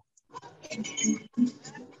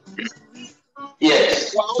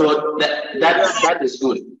 Yes, so that is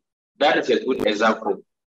good. That is a good example.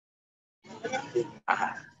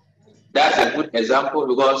 That's a good example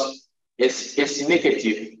because it's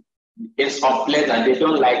negative, it's unpleasant, they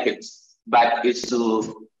don't like it, but it's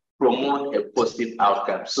to promote a positive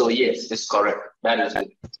outcome. So yes, it's correct. That is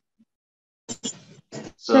good.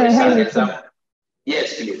 So it's an example.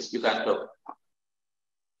 Yes, please, you can talk.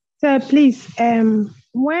 Sir, please,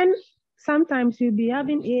 when sometimes you'll be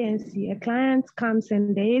having ANC, a client comes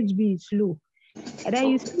and the HB is low, and then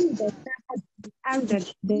you see the ask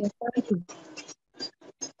the client to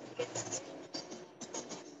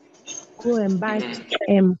go and buy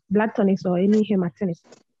blood tonics or any hematinics.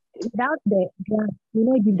 Without the blood, you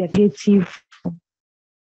know, give the negative.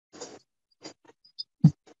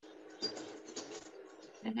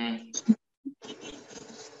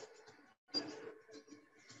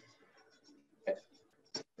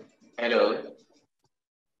 Hello.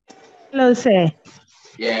 Hello, sir.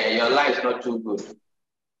 Yeah, your line is not too good.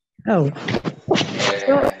 Oh.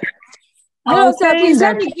 Hello, sir. Please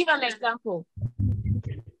let me give an example.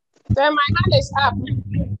 Sir, my hand is up.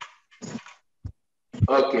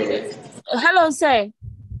 Okay. Hello, sir.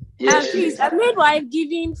 Yes, please, a midwife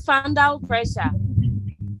giving fundal pressure.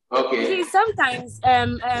 Okay. See, sometimes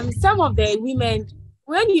some of the women,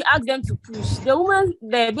 when you ask them to push,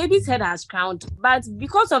 the baby's head has crowned, but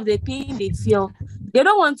because of the pain they feel, they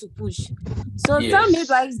don't want to push. So some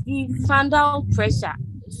midwives give fundal pressure,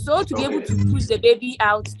 so to be able to push the baby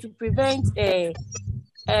out to prevent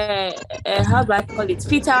how do I call it,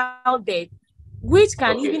 fetal death, which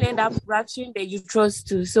can even end up rupturing the uterus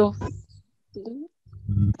too. So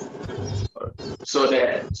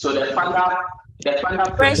the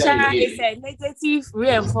fundal pressure is a negative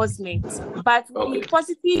reinforcement, but will be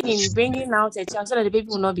positive in bringing out a child so that the baby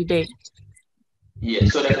will not be dead.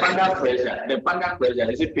 Yes. So the fundal pressure,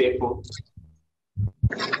 is it painful?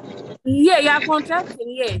 Yeah, you are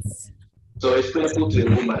contracting. Yes. So it's painful to a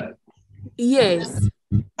woman. Yes.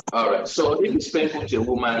 All right. So if it's painful to a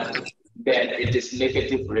woman, then it is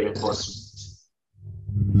negative reinforcement.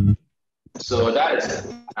 So that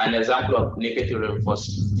is an example of negative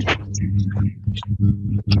reinforcement.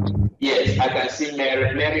 Yes, I can see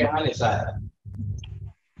Mary. Mary, hand is up.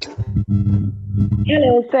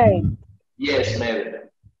 Hello, sir. Yes, Mary.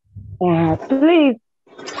 Please,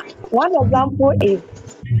 one example is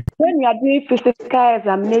when you are doing physical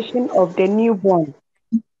examination of the newborn.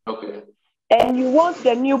 Okay. And you want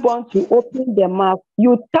the newborn to open the mouth,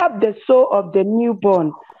 you tap the sole of the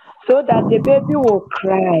newborn so that the baby will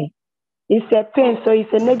cry. It's a pain, so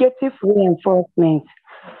it's a negative reinforcement.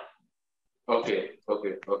 Okay.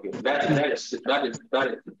 That is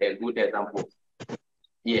a good example.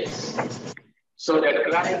 Yes. So the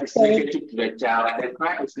cry is negative to the child. The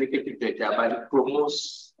cry is negative to the child, but it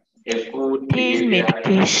promotes a good behavior that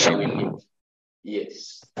we need.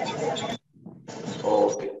 Yes.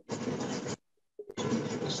 Okay.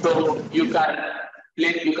 So you can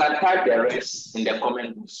Please, you can type the rest in the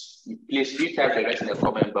comment box. Please, you type the rest in the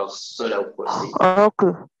comment box so that we proceed.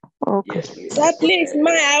 Okay. Okay. Yes, please. Sir, please,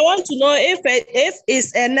 I want to know if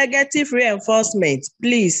it's a negative reinforcement.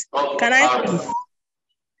 Please, Okay. can I speak?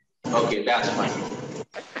 Okay, that's fine.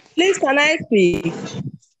 Please, can I speak?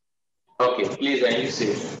 Okay, please, and you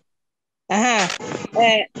say. My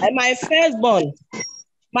firstborn,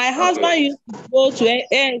 my husband used to go to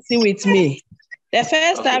ANC with me. The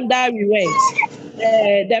first time that we went,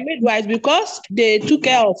 the midwives, because they took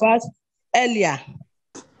care of us earlier,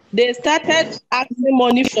 they started asking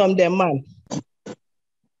money from the man.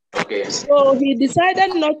 Okay. So he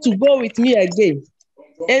decided not to go with me again.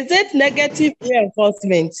 Is it negative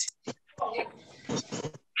reinforcement?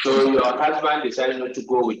 So your husband decided not to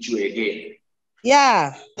go with you again?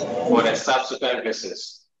 Yeah. For the subsequent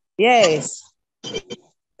visits? Yes.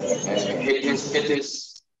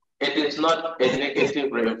 It is not a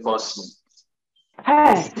negative reinforcement.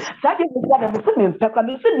 Hey, that is what I'm saying.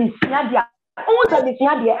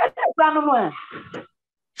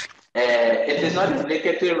 It is not a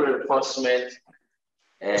negative reinforcement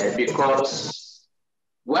because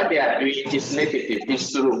what they are doing is negative.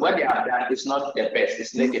 It's true. What they have done is not the best.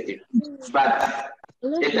 It's negative. But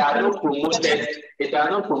it has not promoted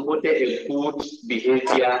a good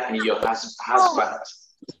behavior in your husband.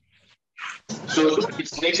 So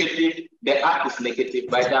it's negative, the act is negative,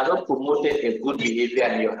 but it has not promoted a good behavior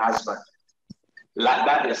in your husband. Like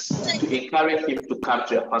that is to encourage him to come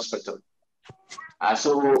to a hospital.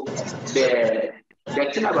 So the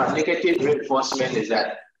thing about negative reinforcement is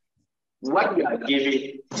that what you are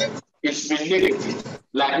giving is be negative.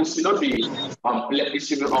 Like it should not be it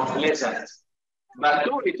should be unpleasant. But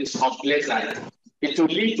though it is unpleasant, it will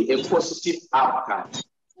lead to a positive outcome.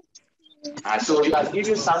 So you are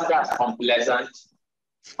giving something that's unpleasant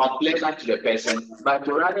to the person, but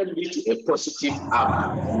to rather lead to a positive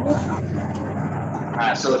outcome.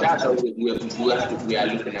 So that's what we are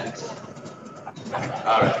looking at.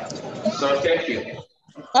 All right. So thank you.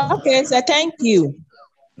 Okay, so thank you.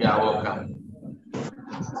 You are welcome.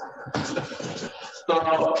 So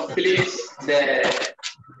please, the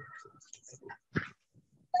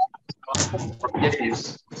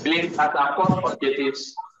objectives. Please, as our core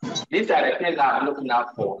objectives, these are the things that I'm looking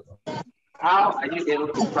out for. How are you able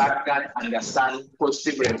to practically understand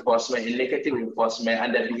positive reinforcement and negative reinforcement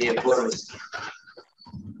and the behaviorists?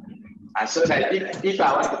 And so that if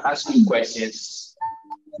I want to ask you questions,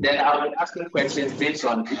 then I'll be asking questions based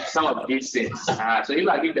on some of these things. So if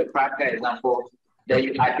I give the practical example, then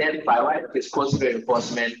you identify why it is positive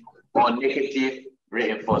reinforcement or negative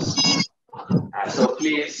reinforcement. So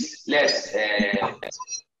please, let's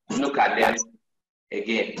look at them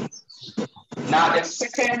again. Now, the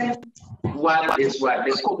second one is what?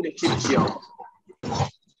 The cognitive theory.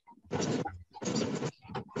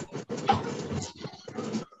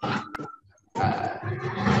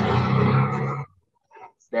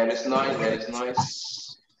 There is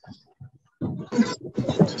noise.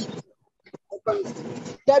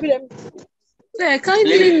 Sir,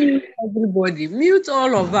 kindly mute everybody. Mute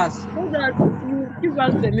all of us so that you give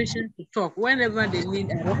us permission to talk whenever they need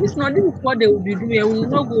us. If not, this is what they will be doing. We will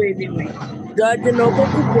not go anywhere. Judge, no go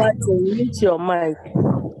to platform. Mute your mic.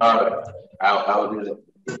 All right, I'll do that.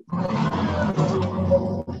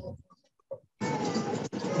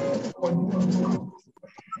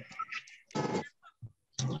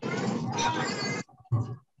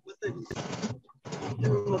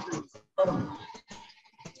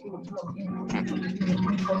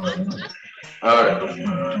 All right.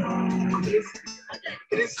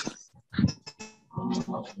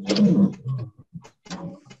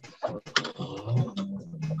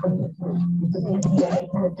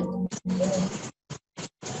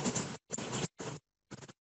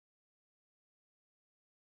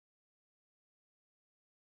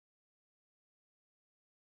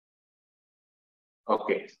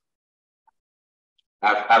 Okay.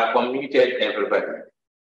 I've unmuted everybody.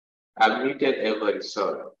 I've muted everybody,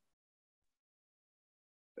 sorry.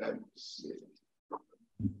 Let me see.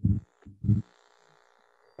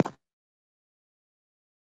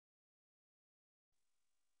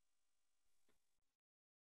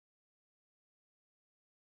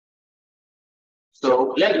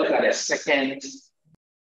 So let's look at the second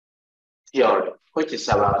theory, which is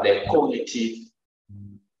about the cognitive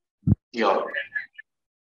theory.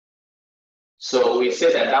 So we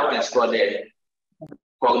say that one is called the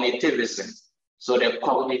cognitivism. So the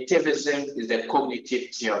cognitivism is the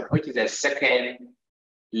cognitive theory, which is the second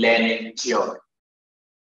learning theory.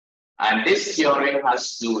 And this theory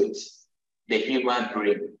has to do with the human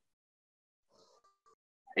brain.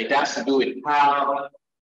 It has to do with how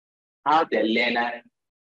the learner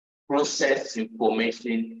process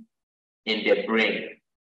information in the brain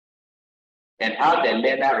and how the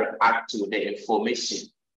learner reacts to the information.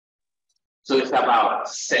 So it's about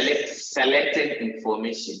selecting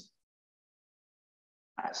information.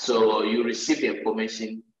 So you receive the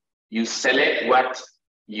information, you select what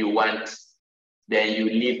you want, then you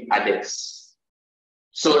leave others.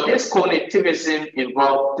 So this cognitivism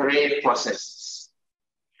involves 3 processes.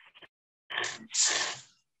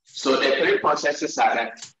 So the 3 processes are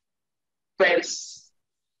that first,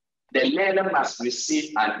 the learner must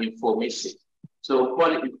receive an information. So we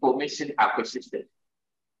call it information acquisition.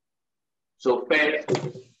 So first,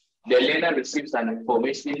 the learner receives an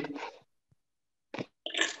information.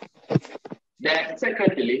 Then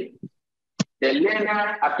secondly, the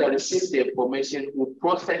learner, after receiving the information, will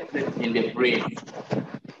process it in the brain.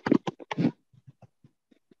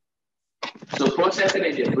 So processing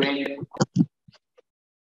in the brain,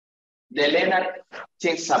 the learner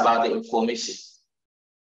thinks about the information.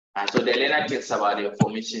 And so the learner thinks about the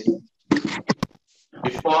information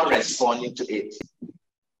before responding to it.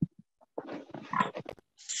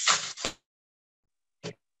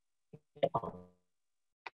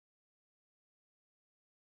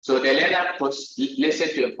 So the learner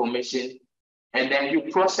listens to information and then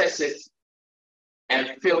you process it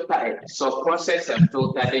and filter it. So process and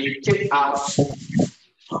filter, then you take out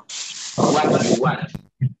what you want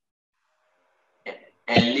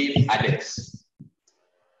and leave others.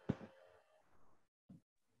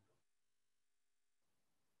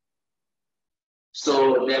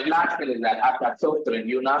 So the last thing is that after filtering,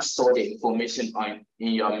 you now store the information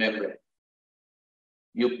in your memory.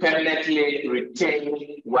 You permanently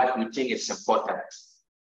retain what you think is important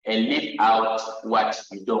and leave out what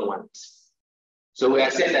you don't want. So we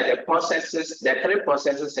are saying that the 3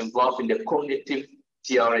 processes involved in the cognitive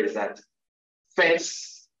theory is that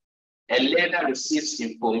first, a learner receives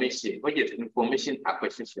information, which is information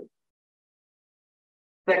acquisition.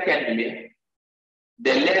 Secondly,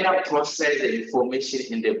 the learner processes the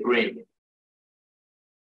information in the brain.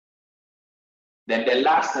 Then the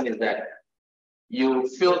last one is that you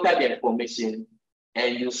filter the information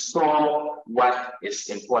and you store what is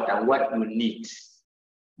important, what you need.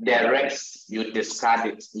 The rest, you discard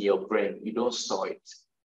it in your brain. You don't store it.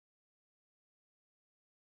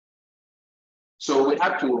 So we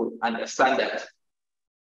have to understand that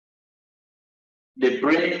the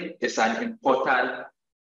brain is an important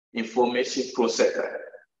information processor,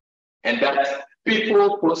 and that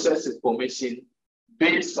people process information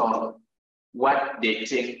based on what they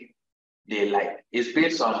think they like. It's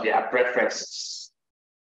based on their preferences.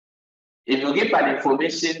 If you give an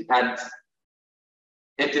information and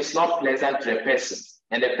it is not pleasant to the person,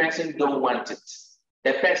 and the person don't want it,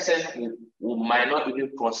 the person who might not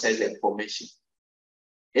even process the information.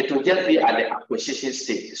 It will just be at the acquisition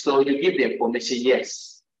stage. So you give the information,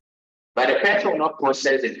 yes, but the person will not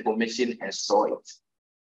process the information and store it.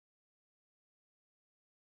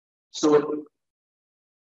 So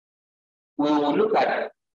we will look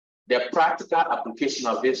at the practical application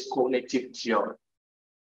of this cognitive theory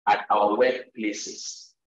at our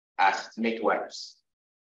workplaces as midwives.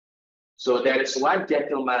 So there is one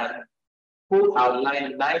gentleman who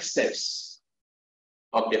outlined 9 steps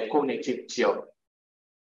of the cognitive theory.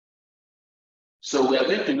 So we are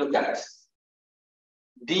going to look at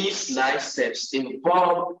these 9 steps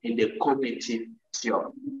involved in the cognitive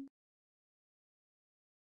theory.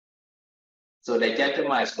 So the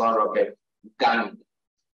gentleman is called Robert Gani.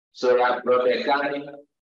 So Robert Gani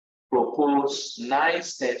proposed 9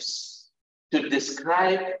 steps to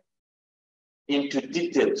describe into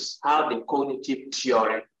details how the cognitive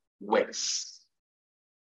theory works.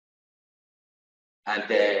 And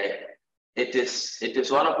it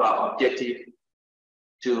is one of our objectives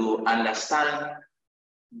to understand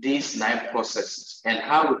these 9 processes and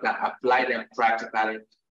how we can apply them practically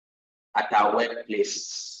at our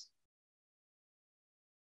workplaces.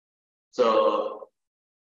 So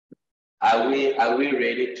are we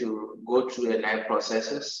ready to go through the 9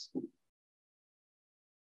 processes?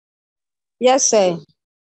 Yes, sir.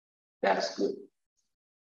 That's good.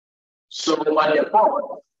 So on the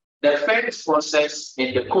board, the first process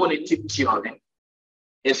in the cognitive theory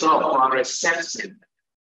is what we call reception.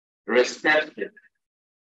 Reception.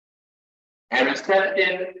 And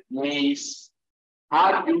reception means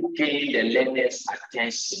how do you gain the learner's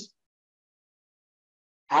attention?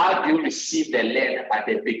 How do you receive the learner at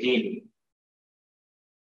the beginning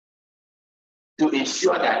to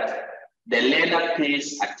ensure that the learner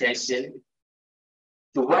pays attention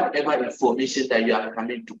to whatever information that you are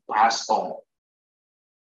coming to pass on?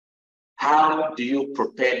 How do you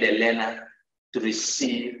prepare the learner to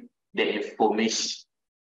receive the information?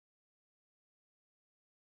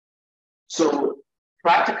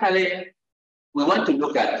 practically, we want to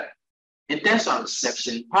look at, in terms of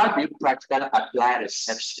reception, how do you practically apply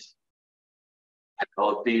reception at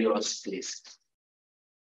our various places?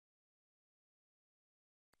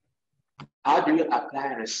 How do you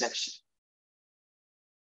apply reception?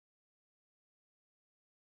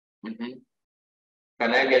 Can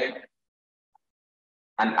I get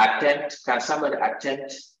an attempt? Can somebody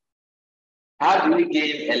attempt? How do we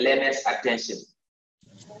gain a learner's attention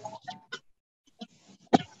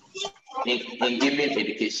in giving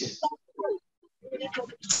education?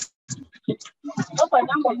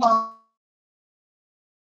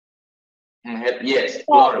 Yes,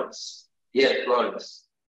 Florence. Yes, Florence.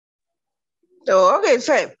 So, okay,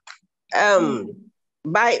 so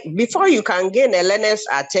before you can gain a learner's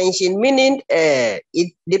attention, meaning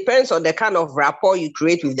it depends on the kind of rapport you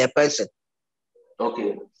create with the person.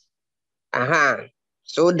 Okay.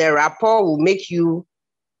 So the rapport will make you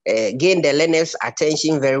gain the learner's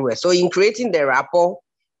attention very well. So in creating the rapport,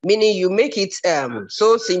 meaning you make it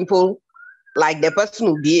so simple, like the person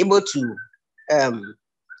will be able to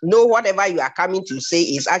know whatever you are coming to say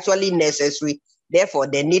is actually necessary. Therefore,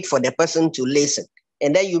 the need for the person to listen.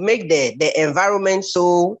 And then you make the environment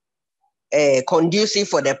so conducive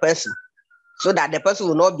for the person, so that the person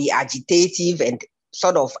will not be agitative and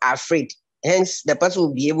sort of afraid. Hence, the person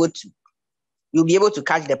will be able to, you'll be able to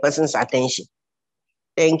catch the person's attention.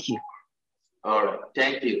 Thank you. All right,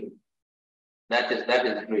 thank you. That is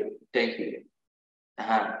great. Thank you.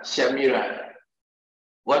 Shamira,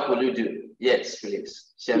 what will you do? Yes,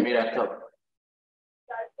 please. Shamira, talk.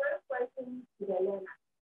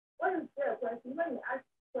 What is the question? When you ask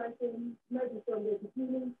questions, maybe from the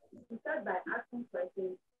beginning, you start by asking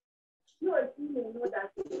questions. You or she may know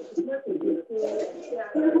that it's not a good thing,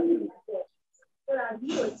 so that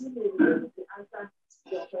you or she may be able to answer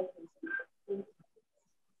your questions.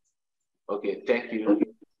 Okay, thank you.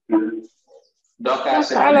 Doctor,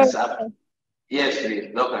 yes,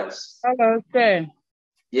 please. Doctors. Hello, sir.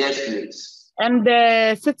 Yes, please. And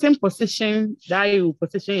the sitting position that you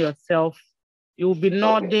position yourself, you'll be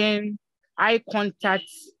nodding, eye contact,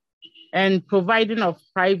 and providing of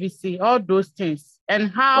privacy, all those things. And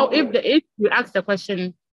how, if you ask the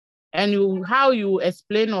question and how you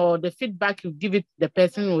explain or the feedback you give it, the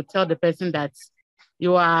person will tell the person that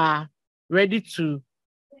you are ready to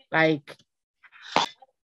like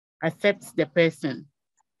accept the person.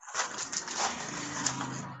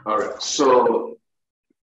 All right. So,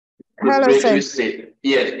 hello, sir.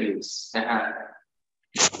 Yes, please.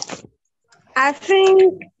 I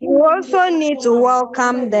think you also need to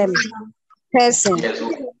welcome them. Person. Yes,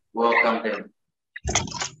 welcome them.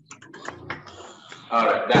 All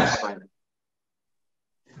right, that's fine.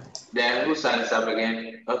 Then who signs up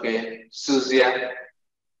again? Okay, Suzia.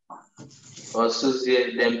 Or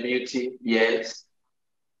Susie, then Beauty, yes.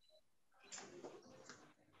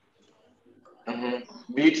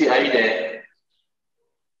 Beauty, are you there?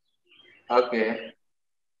 Okay.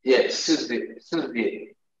 Yes, Susie,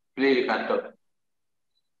 please you can talk.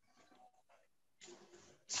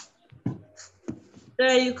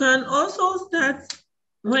 You can also start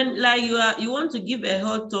when you want to give a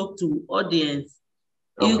hot talk to audience.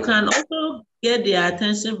 Okay. You can also get their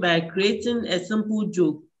attention by creating a simple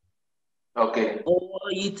joke. Okay.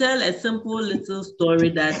 Or you tell a simple little story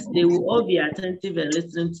that they will all be attentive and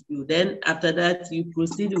listen to you. Then after that, you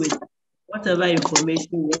proceed with whatever information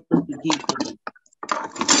you want to give them.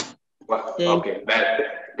 Well, okay,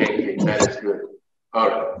 thank you. That is good. All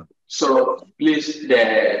right. So please,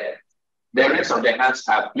 the rest of the hands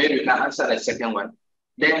up. Maybe you can answer the second one.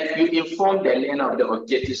 Then you inform the learner of the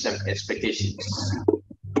objectives and expectations.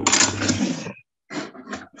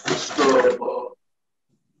 So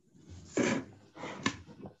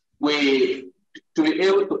to be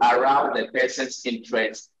able to arouse the person's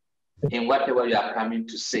interest in whatever you are coming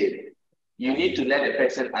to say, you need to let the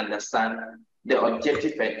person understand the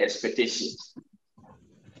objective and expectations.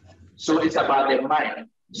 So it's about the mind.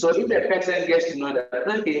 So if the person gets to know that,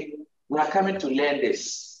 okay, we are coming to learn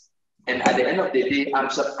this, and at the end of the day,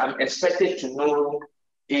 I'm expected to know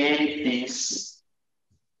this,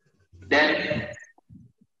 then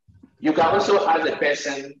you can also ask the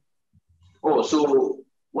person, oh, so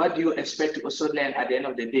what do you expect to also learn at the end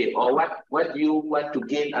of the day? Or what do you want to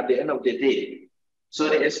gain at the end of the day? So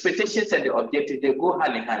the expectations and the objective, they go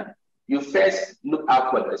hand in hand. You first look out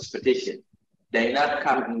for the expectation, then you now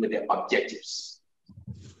come in with the objectives.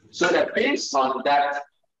 So that based on that,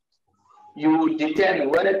 you determine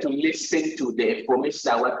whether to listen to the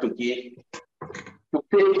information I want to give, to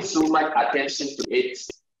pay so much attention to it,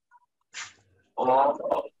 or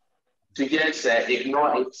to just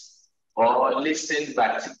ignore it, or listen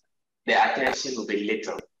but the attention will be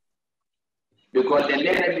little. Because the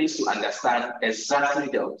learner needs to understand exactly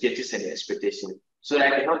the objectives and the expectations, so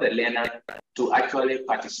that you help the learner to actually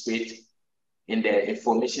participate in the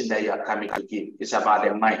information that you are coming to give. It's about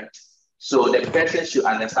the mind. So the person should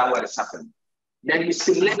understand what is happening. Then you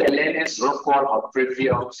simulate the learner's record of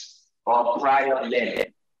previous or prior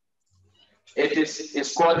learning.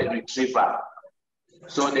 It's called a retrieval.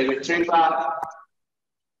 So the retrieval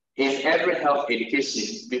in every health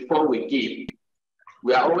education, before we give,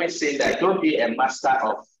 we are always saying that don't be a master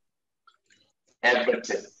of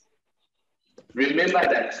everything. Remember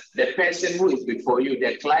that the person who is before you,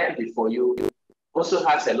 the client before you, also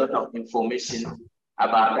has a lot of information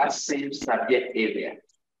about that same subject area.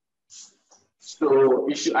 So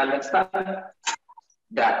you should understand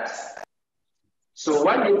that. So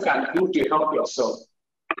what you can do to help yourself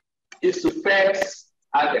is to first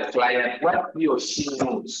ask the client what he or she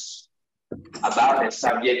knows about the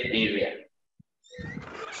subject area.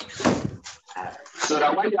 So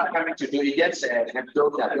that what you are coming to do, you just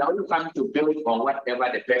build that. You are only coming to build on whatever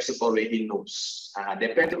the person already knows. The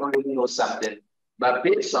person already knows something, but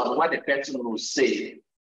based on what the person will say,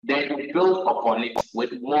 then you build upon it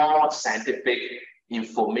with more scientific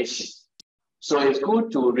information. So it's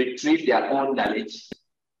good to retrieve their own knowledge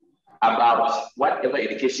about whatever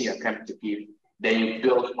education you're coming to give, then you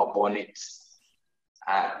build upon it.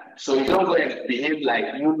 So you don't go and behave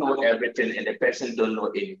like you know everything and the person don't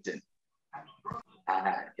know anything.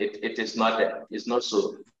 It is not that. It's not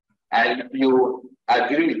so. And you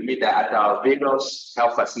agree with me that at our various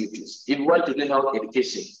health facilities, if you want to do health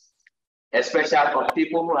education, especially for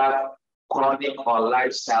people who have chronic or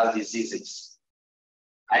lifestyle diseases,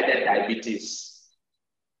 either diabetes,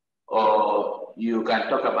 or you can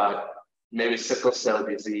talk about maybe sickle cell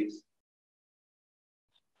disease,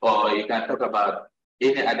 or you can talk about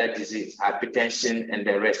any other disease, hypertension and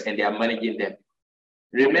the rest, and they are managing them.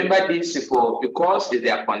 Remember these people, because it's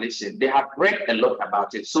their condition, they have read a lot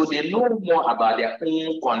about it, so they know more about their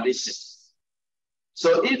own condition.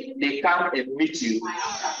 So if they come and meet you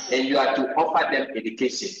and you are to offer them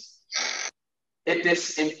education, it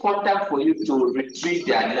is important for you to retrieve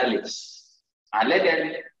their knowledge and let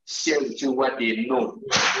them share with you what they know,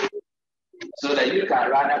 so that you can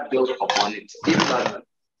rather build upon it. If not,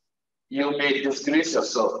 you may disgrace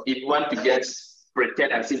yourself if you want to just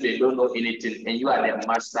pretend as if they don't know anything and you are the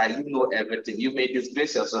master, you know everything. You may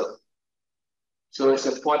disgrace yourself. So it's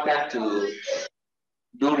important to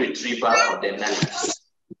do retrieval of the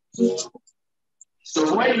knowledge.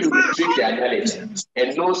 So when you retrieve their knowledge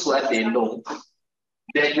and knows what they know,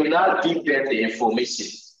 then you now give them the information.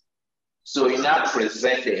 So you now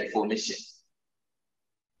present the information.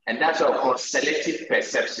 And that's what we call selective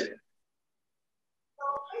perception.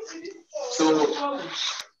 So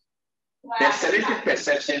the selective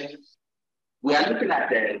perception, we are looking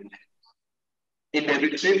at in the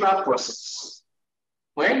retrieval process.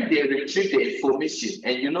 When they retrieve the information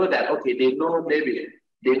and you know that, okay, they know maybe,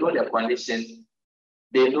 they know the condition,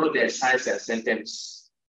 they know the signs and symptoms,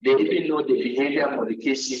 they even know the behavior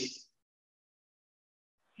modification,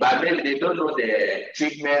 but maybe they don't know the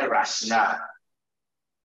treatment rationale.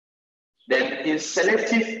 Then in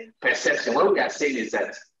selective perception, what we are saying is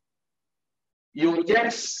that you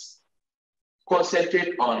just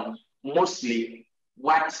concentrate on mostly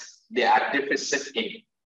what they are deficient in.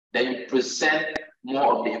 Then you present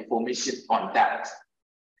more of the information on that.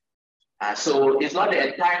 So it's not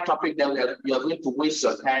the entire topic that you are going to waste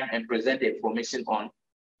your time and present the information on.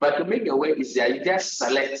 But to make your way easier, you just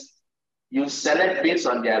select. You select based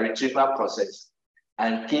on their retrieval process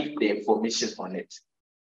and keep the information on it.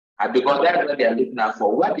 Because that's what they are looking out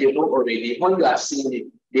for. What they know already, when you are seeing it,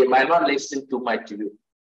 they might not listen too much to you.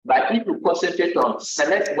 But if you concentrate on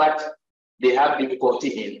select what they have difficulty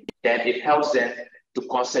in, then it helps them to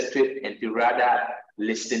concentrate and to rather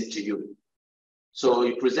listen to you. So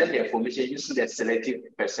you present the information using the selective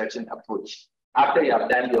perception approach. After you have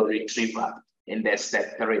done your retrieval in the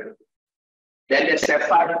step 3. Then the step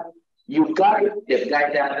 5, you guide the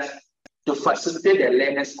guidance to facilitate the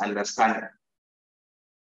learner's understanding.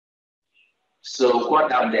 So what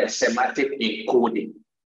down the semantic encoding.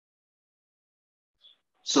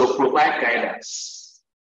 So provide guidance.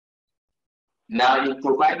 Now in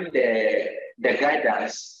providing the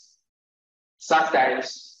guidance,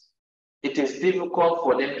 sometimes it is difficult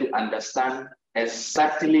for them to understand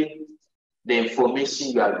exactly the information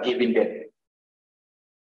you are giving them.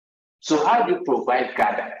 So how do you provide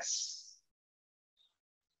guidance?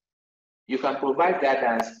 You can provide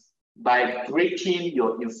guidance by breaking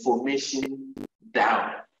your information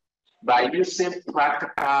down, by using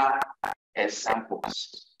practical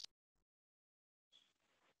examples.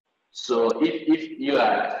 So if you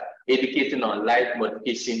are educating on life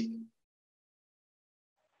modification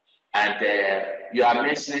and you are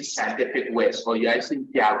mentioning scientific words or you are using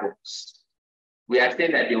jargons, we are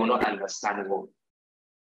saying that they will not understand well.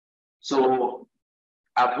 So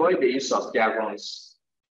avoid the use of jargons.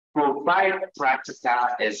 Provide practical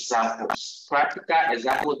examples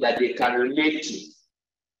that they can relate to.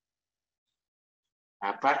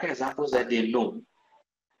 Practical examples that they know.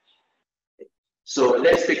 So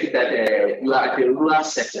let's take it that you are at a rural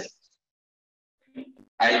setting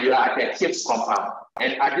and you are at a chips compound.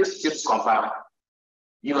 And at this chips compound,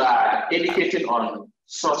 you are educating on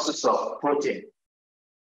sources of protein.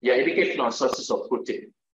 You are educating on sources of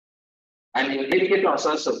protein. And in educating on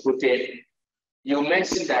sources of protein, you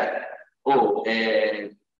mentioned that,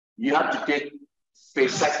 you have to take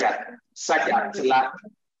fish such as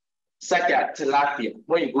tilapia.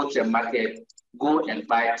 When you go to the market, go and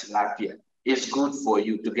buy tilapia. It's good for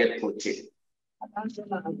you to get protein.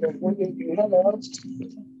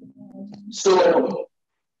 So,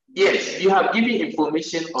 yes, you have given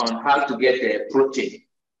information on how to get the protein.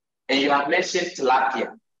 And you have mentioned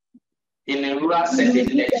tilapia in a rural setting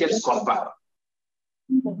in a chips compound.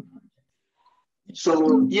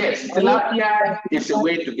 So, yes, tilapia is a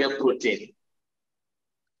way to get protein.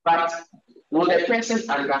 But will the person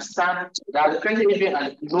understand that the person even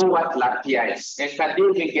know what tilapia is? And can they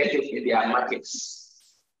even get it in their markets?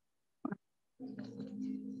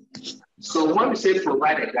 So when we say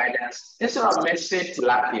provide a guidance, instead of mentioning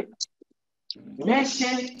tilapia,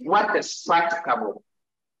 mention what is practicable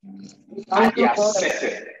at their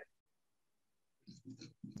setting.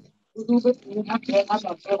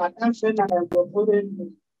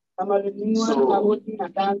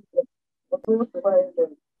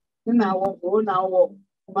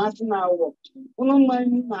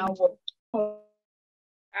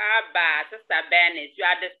 Sister Bennett, you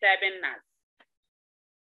are disturbing us.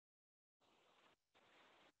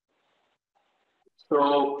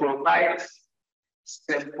 So provide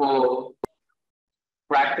simple,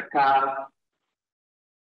 practical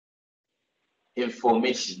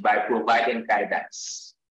information by providing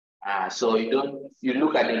guidance. So you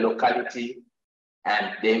look at the locality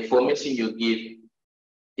and the information you give,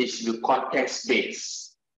 it should be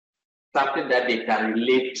context-based, something that they can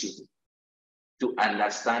relate to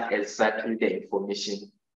understand exactly the information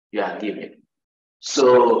you are giving.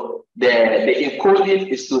 So the encoding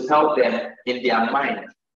is to help them in their mind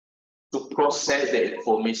to process the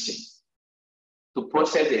information.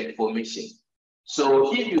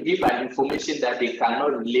 So if you give an information that they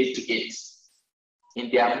cannot relate to it, in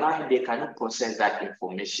their mind, they cannot process that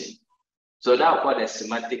information. So that's called the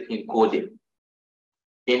semantic encoding.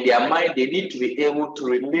 In their mind, they need to be able to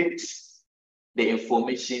relate the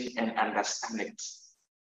information and understand it.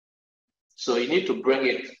 So you need to bring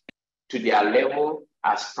it to their level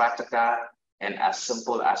as practical and as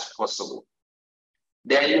simple as possible.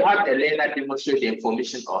 Then you have the learner demonstrate the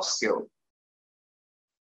information or skill.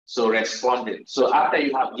 So responding. So after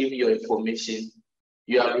you have given your information,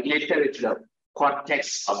 you have related it to the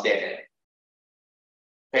context of the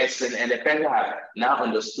person, and the person has now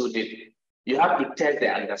understood it. You have to test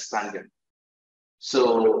their understanding.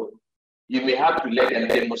 So you may have to let them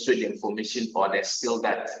demonstrate the information or the skill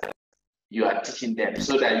that you are teaching them,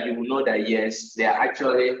 so that you will know that yes, they are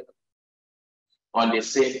actually on the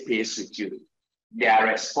same pace with you. They are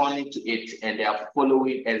responding to it and they are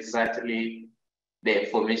following exactly the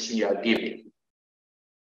information you are giving.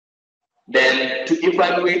 Then to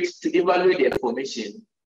evaluate the information,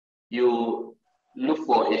 you look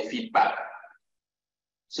for a feedback.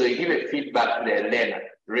 So you give a feedback to the learner,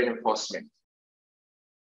 reinforcement.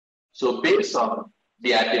 So based on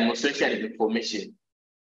their demonstration of information,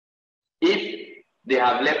 if they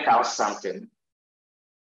have left out something,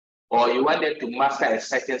 or you want them to master a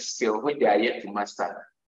certain skill which they are yet to master,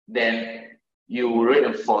 then you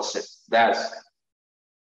reinforce it. That's,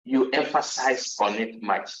 you emphasize on it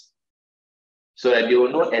much, so that they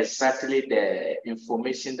will know exactly the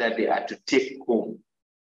information that they are to take home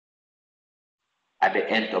at the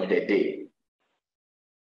end of the day.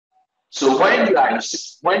 So when you are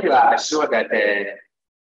sure that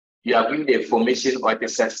you have given the information, or it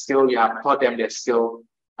is a skill, you have taught them the skill,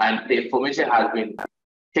 and the information has been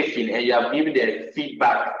taken, and you have given the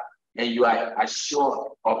feedback, and you are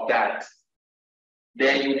assured of that,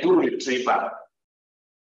 then you do retrieval.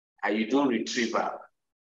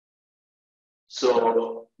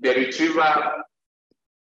 So the retrieval,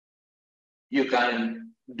 you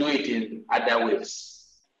can do it in other ways.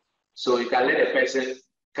 So you can let a person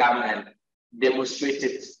come and demonstrate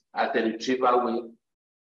it as the retrieval way.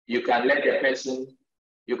 You can let the person,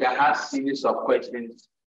 you can ask series of questions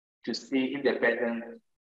to see if the person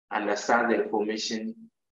understands the information.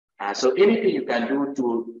 So anything you can do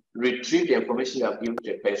to retrieve the information you have given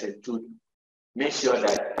to the person to make sure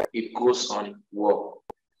that it goes on well.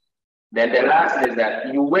 Then the last is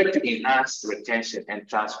that you work to enhance retention and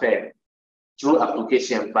transfer through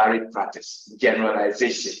application of varied practice,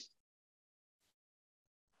 generalization.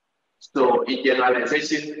 So in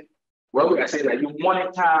generalization, what we can say that you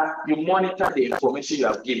monitor the information you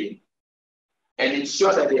have given and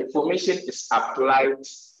ensure that the information is applied.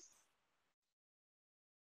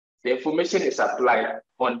 The information is applied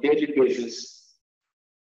on daily basis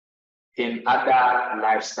in other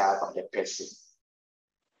lifestyle of the person.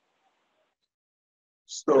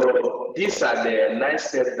 So these are the 9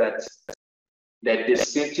 steps that the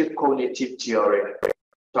distinctive cognitive theory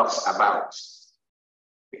talks about.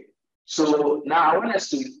 So now I want us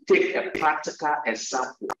to take a practical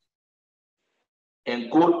example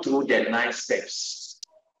and go through the 9 steps.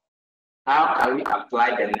 How can we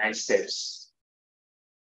apply the 9 steps?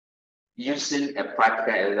 Using a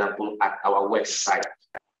practical example at our website.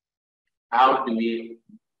 How do we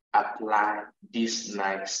apply these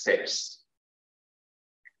 9 steps?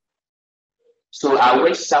 So I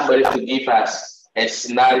wish somebody to give us a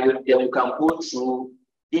scenario, then we can go through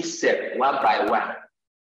each step one by one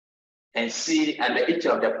and see under each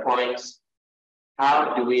of the points,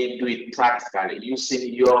 how do we do it practically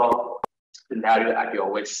using your scenario at your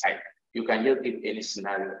website. You can just give any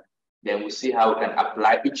scenario, then we'll see how we can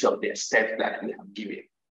apply each of the steps that we have given.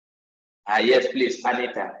 Yes, please,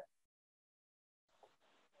 Anita.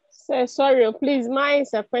 So, sorry, please, mine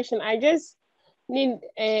is a question. I just need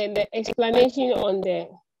the explanation on the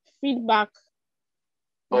feedback.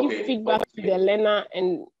 Give feedback to the learner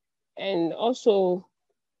and also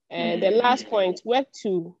the last point, work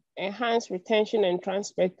to enhance retention and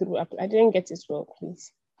transfer through. I didn't get it well,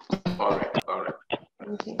 please. All right.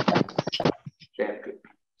 Okay. Thank you.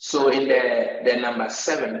 So in the number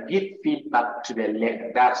 7, give feedback to the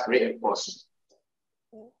learner. That's reinforcement.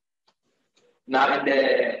 Now in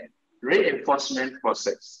the reinforcement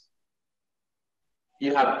process,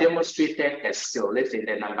 you have demonstrated a skill. Let's say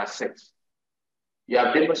the number 6. You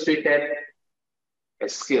have demonstrated a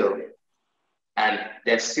skill, and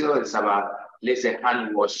the skill is about, let's say,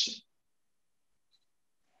 hand washing.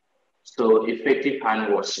 So effective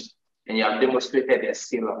hand washing, and you have demonstrated the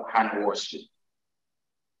skill of hand washing.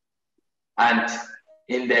 And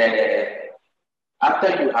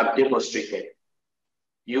after you have demonstrated,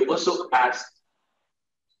 you also ask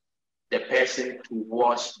the person to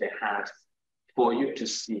wash the hands for you to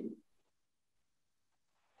see.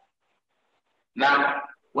 Now,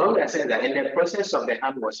 when we are saying that in the process of the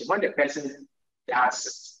hand washing, when the person does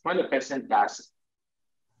it,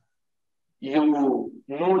 you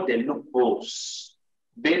know the loopholes.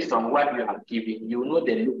 Based on what you have given, you know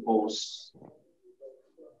the loopholes.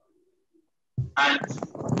 And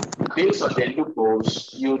based on the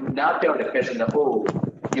loopholes, you now tell the person that, oh,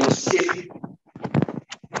 you see.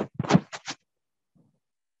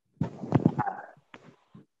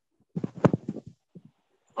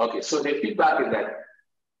 Okay, so the feedback is that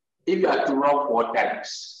if you have to rub 4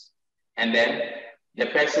 times, and then the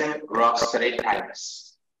person rubs 3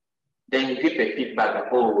 times, then you give a feedback that,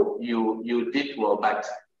 oh, you did well, but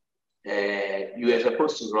you were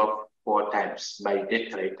supposed to rub 4 times, but you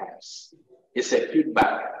did 3 times. It's a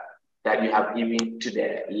feedback that you have given to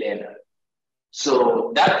the learner.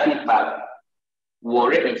 So that feedback will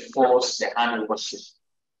reinforce the hand washing.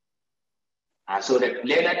 And so the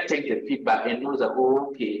learner takes the feedback and knows that, oh,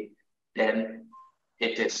 okay, then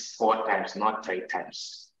it is 4 times, not 3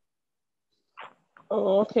 times.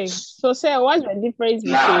 Oh, okay. So, sir, what's the difference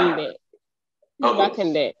between the feedback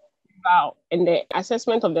and the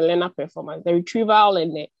assessment of the learner performance, the retrieval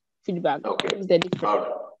and the feedback? Okay. What is the difference?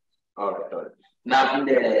 All right. Now, in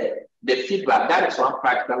the feedback, that is one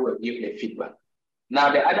practical way of giving the feedback. Now,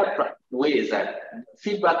 the other way is that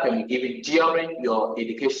feedback can be given during your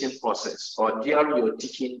education process or during your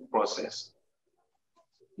teaching process.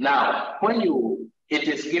 Now, when it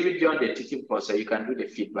is given during the teaching process, you can do the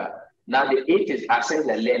feedback. Now, the 8 is assess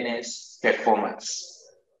the learner's performance.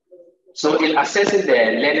 So, in assessing the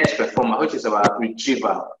learner's performance, which is about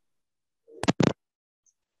retrieval,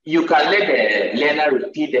 you can let the learner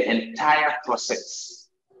repeat the entire process.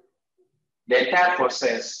 The entire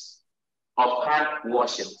process of hand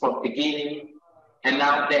washing from beginning, and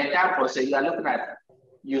now the entire process you are looking at.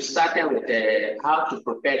 You started with how to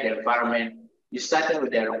prepare the environment. You started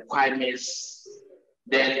with the requirements.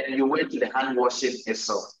 Then you went to the hand washing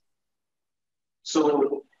itself.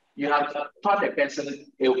 So you have taught the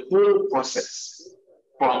person a whole process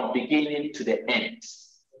from beginning to the end.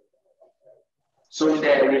 So in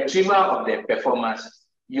the retrieval of the performance,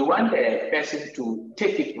 you want the person to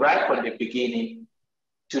take it right from the beginning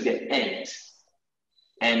to the end.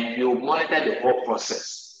 And you monitor the whole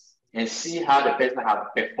process and see how the person has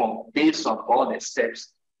performed based on all the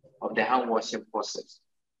steps of the hand washing process,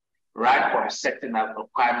 right from setting up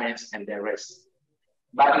requirements and the rest.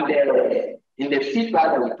 But in the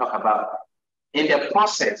feedback that we talk about, in the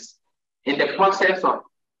process of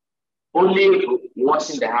only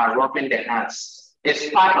washing the hand, rubbing the hands,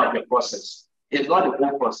 it's part of the process. It's not the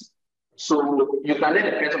whole process. So you can let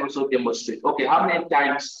the person also demonstrate. Okay, how many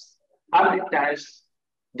times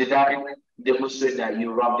did I demonstrate that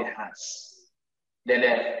you rub the hands? Then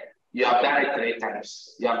you have done it 3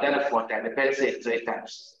 times. You have done it 4 times. The person said 3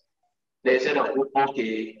 times. They said,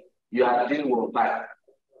 okay, you are doing well, but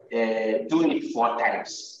doing it 4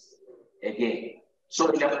 times again.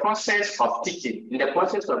 So in the process of teaching, in the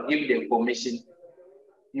process of giving the information,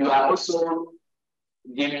 you are also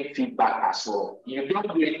giving feedback as well. You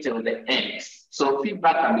don't do it till the end. So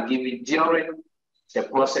feedback can be given during the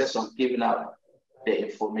process of giving out the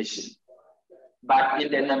information. But in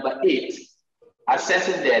the number 8,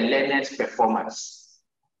 assessing the learner's performance,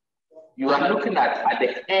 you are looking at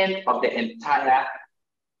the end of the entire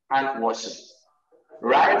hand washing,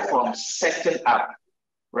 right from setting up,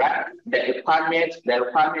 right, the requirement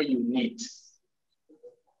you need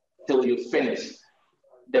till you finish.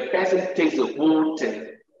 The person takes the whole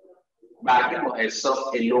thing by him or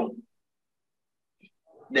herself alone.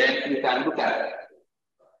 Then you can look at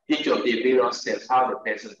each of the various steps, how the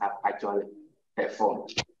person has actually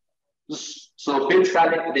performed. So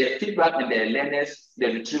basically, the feedback in the learners,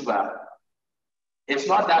 the retriever, it's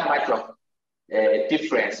not that much of a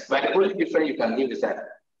difference, but the only difference you can give is that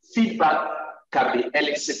feedback can be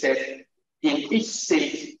elicited in each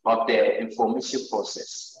stage of the information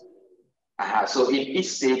process. So in each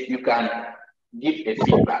stage, you can give a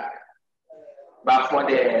feedback. But for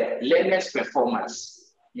the learner's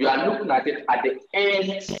performance, you are looking at it at the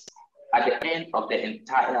end of the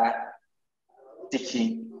entire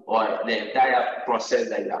teaching or the entire process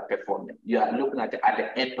that you are performing. You are looking at it at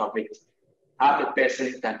the end of it, how the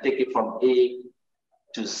person can take it from A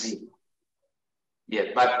to Z. Yes,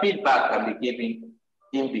 but feedback can be given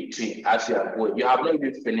in between as you are going. You have not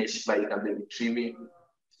even finished, but you can be retrieving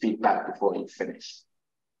feedback before you finish.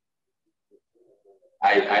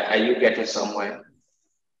 Are you getting somewhere?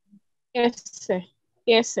 Yes, sir.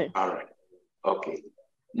 Yes, sir. All right. Okay.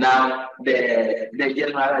 Now, the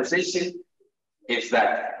generalization is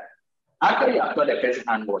that after you have done the person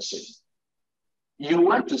hand washing, you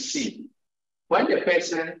want to see when the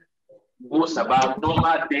person goes about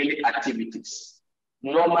normal daily activities,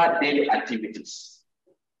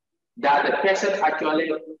 that the person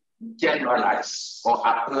actually generalize or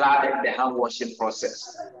apply the hand washing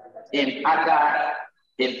process in other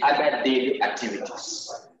daily activities.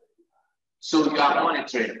 So you are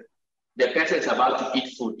monitoring. The person is about to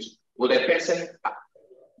eat food. Will the person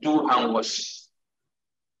do hand washing?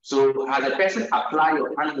 So as the person apply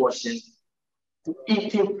your hand washing to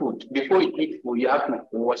eating food, before you eat food, you have to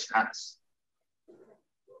wash hands.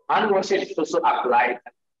 Hand washing is also applied.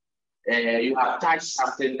 You have touched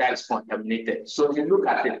something that is contaminated. So you look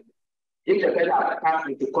at it. If the person has come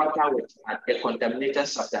into contact with a contaminated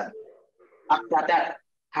substance, after that,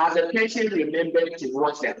 has the patient remembered to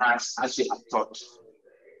wash their hands as you have taught?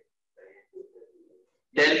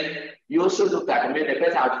 Then you also look at when the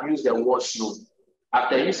person has used the washroom.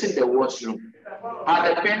 After using the washroom,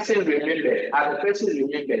 has the person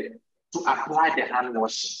remembered to apply the hand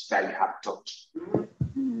washing that you have taught?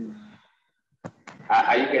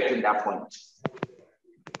 Are you getting that point?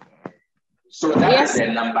 So that is the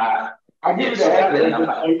number. In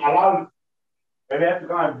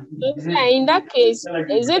that case,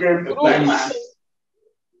 is it group?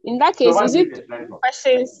 In that case, is it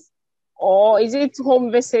questions or is it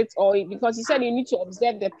home visits? Or because you said you need to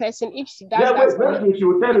observe the person if she does that. She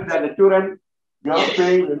will tell you that the children you are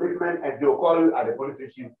paying the movement and they'll call you at the police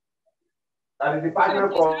station. That is the partner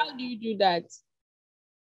call. How do you do that?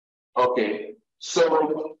 Okay,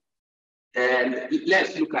 so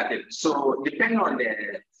let's look at it. So depending on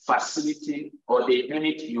the facility or the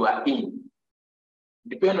unit you are in,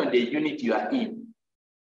 you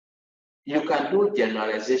can do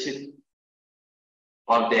generalization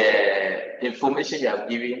of the information you have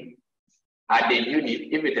given at the unit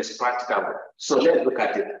if it is practicable. So let's look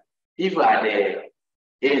at it. If you are the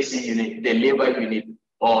AC unit, the labor unit,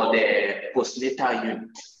 or the postnatal unit,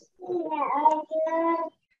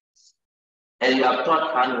 and you have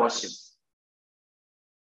taught hand washing.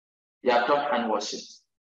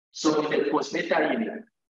 So in the postnatal unit,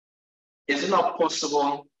 is it not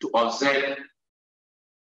possible to observe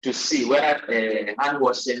to see whether hand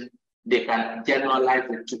washing, they can generalize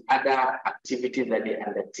it to other activities that they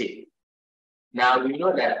undertake. Now, we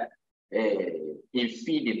know that in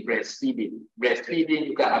feeding, breastfeeding,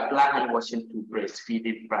 you can apply hand washing to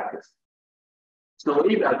breastfeeding practice. So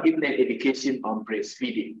if you are giving an education on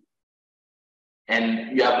breastfeeding,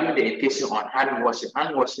 and you are giving the education on hand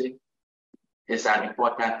washing is an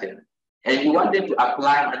important thing. And you want them to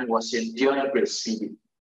apply hand washing during breastfeeding.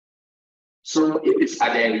 So if it's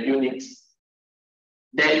at the unit,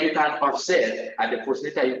 then you can observe at the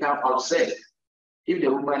postnatal, you can observe if the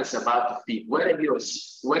woman is about to feed, whether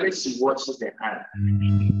she washes the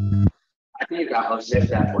hand. I think you can observe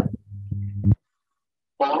that one.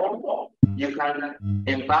 Or you can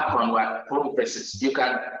embark on what home visits. You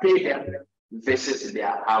can pay them visits in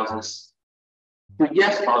their houses to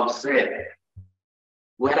just observe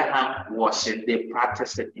whether hand washing they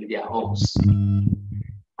practice it in their homes.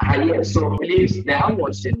 Yes, so please, the hand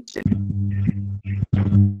washing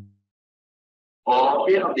or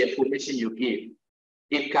any of the information you give,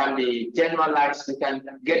 it can be generalized. You can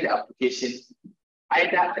get the application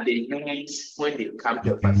either at the unit when they come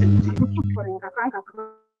to a facility,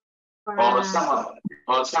 or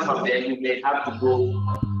some of them you may have to go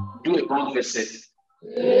do a home visit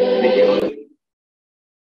to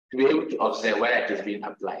be able to observe whether it is being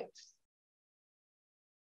applied.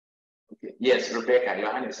 Okay. Yes, Rebecca,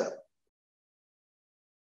 your hand is up.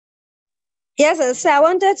 Yes, sir. I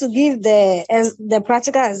wanted to give the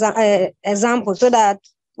practical example so that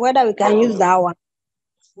whether we can use that one.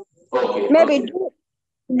 Okay. Maybe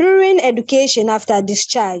during education after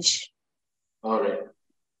discharge. All right.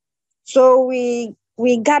 So we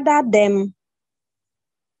gather them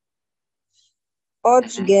all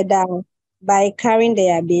together by carrying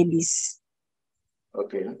their babies.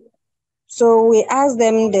 Okay. So we ask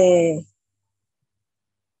them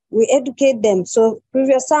we educate them. So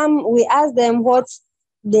we ask them what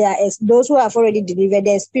those who have already delivered,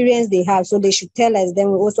 the experience they have. So they should tell us,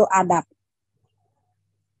 then we also add up.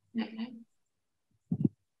 Mm-hmm.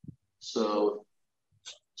 So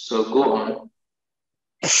go on.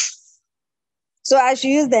 So I should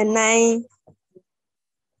use the 9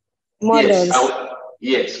 models.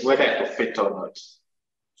 Yes, whether it will fit or not.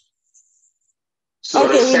 So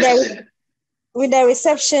okay, reception. With the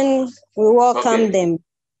reception, we welcome them.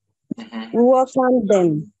 Mm-hmm. We welcome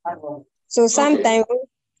them. So sometimes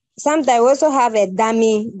we also have a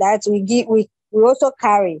dummy that we also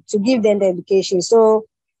carry to give them the education. So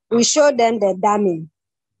we show them the dummy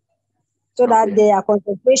so that their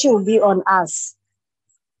concentration will be on us.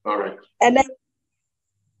 All right. And then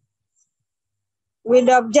with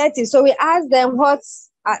the objective, so we ask them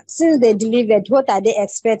since they delivered, what are they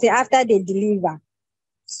expecting after they deliver?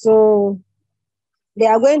 So they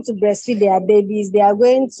are going to breastfeed their babies. They are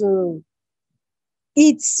going to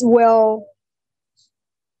eat well,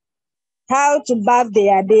 how to bath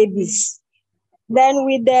their babies. Then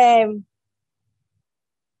with the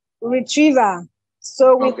retriever,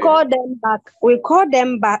 so we call them back. We call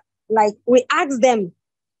them back, like we ask them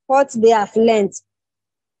what they have learned.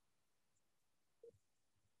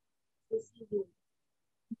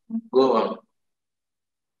 Go on.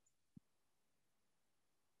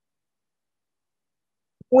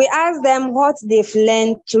 We ask them what they've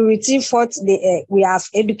learned to retrieve what we have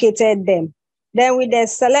educated them. Then with the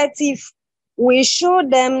selective, we show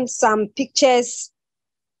them some pictures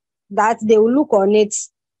that they will look on it,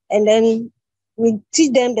 and then we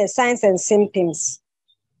teach them the signs and symptoms.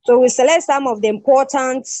 So we select some of the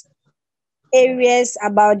important areas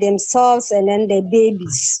about themselves and then the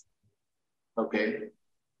babies. Okay.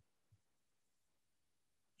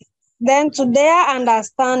 Then to their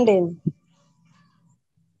understanding.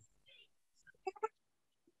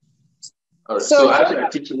 So as you are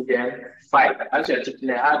teaching them, as you are teaching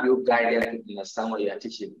them, how do you guide them to understand what you are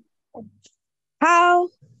teaching? How?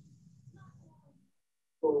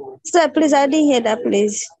 Sir, please, I didn't hear that,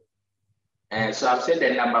 please. So I'm saying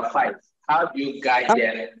the number 5. How do you guide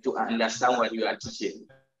them to understand what you are teaching?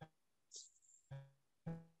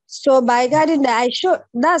 So by guiding them,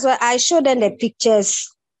 that's why I show them the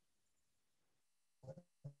pictures,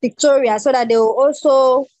 pictorial, so that they will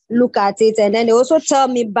also look at it, and then they also tell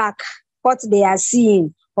me back what they are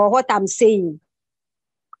seeing or what I'm saying.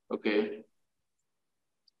 Okay.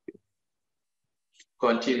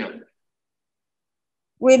 Continue.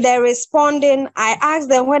 With the responding, I ask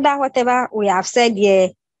them whether whatever we have said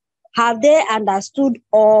here, have they understood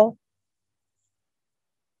all?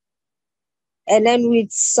 And then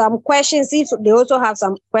with some questions, if they also have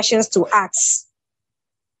some questions to ask.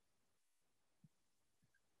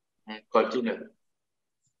 Continue.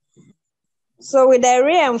 So with the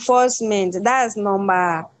reinforcement, that's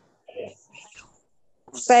number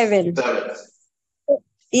 7.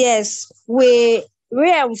 Yes, we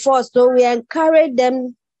reinforce, so we encourage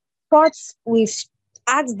them what we've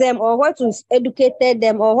asked them or what we've educated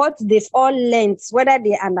them or what they've all learned, whether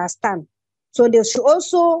they understand. So they should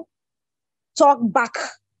also talk back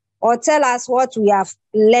or tell us what we have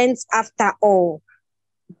learned after all.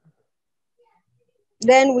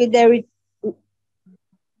 Then with the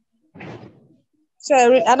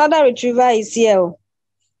another retriever is here.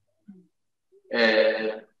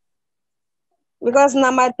 Because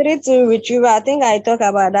number 3 to retriever, I think I talk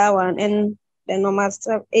about that one, and the number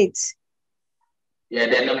 8. Yeah,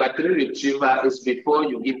 the number 3 retriever is before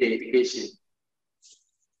you give the education.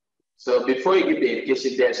 So before you give the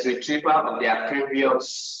education, there's retrieval of their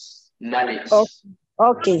previous knowledge.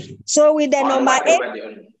 Okay. So with the number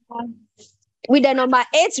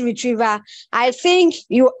 8 retriever, I think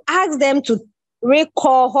you ask them to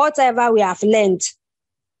recall whatever we have learned.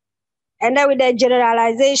 And then with the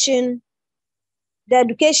generalization, the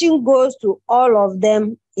education goes to all of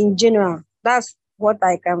them in general. That's what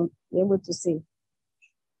I can be able to say.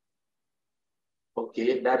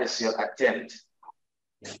 Okay, that is your attempt.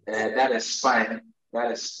 That is fine.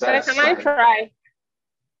 That is Can fine. I try?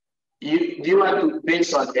 Do you want to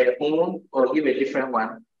base on a own or give a different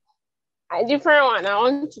one? A different one. I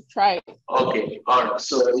want to try. Okay, all right.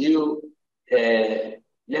 So you let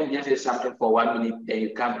me just say something for 1 minute, then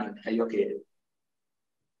you come in. Are you okay?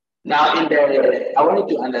 Now, I want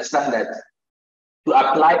you to understand that to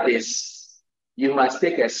apply this, you must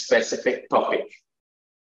take a specific topic.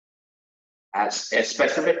 As a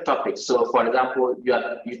specific topic. So, for example,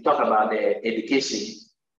 you talk about the education.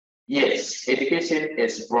 Yes, education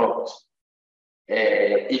is broad.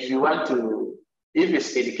 If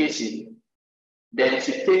it's education, then you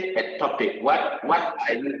should take a topic. What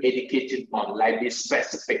are you educating on? Like, be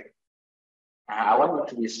specific. I want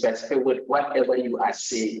you to be specific with whatever you are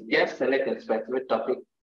saying. Just select a specific topic.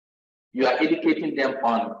 You are educating them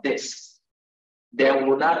on this. Then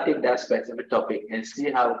we'll now take that specific topic and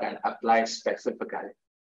see how we can apply specifically.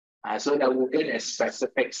 So that we'll get the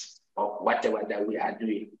specifics of whatever that we are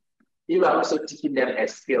doing. You are also teaching them a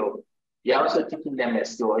skill. You are also teaching them a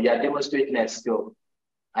skill, or you are demonstrating a skill.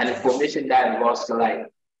 And information that involves like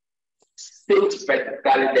state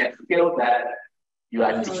specifically the skill that you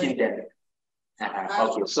are teaching them.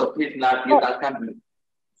 Okay, so please now you can come in.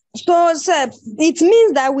 So, sir, it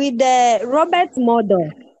means that with the Robert model,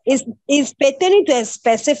 is pertaining to a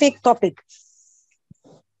specific topic.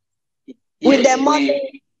 With the model.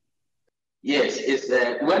 Yes, it's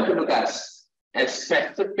we want to look at a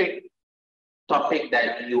specific topic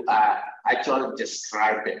that you are actually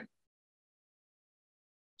describing.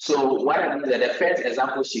 So what I mean is that the first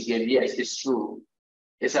example she gave, yes, it's true.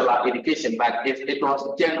 It's about education, but if it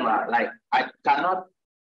was general, like I cannot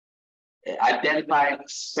identify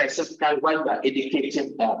specifically what you are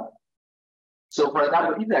educating on. So, for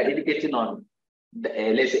example, if you are educating on,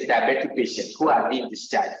 let's say, diabetic patients who are being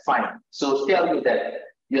discharged, fine. So, tell me that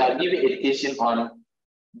you are giving education on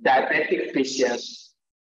diabetic patients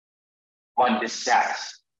on discharge.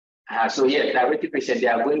 So, yes, diabetic patients, they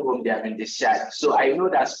are going home, they have been discharged. So, I know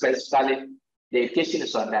that specifically the education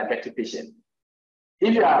is on diabetic patients.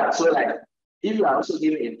 If you are also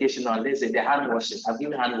giving education on, let's say, the hand washing, I'm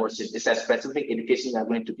giving hand washing, it's a specific education you are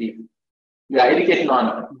going to give. You are educating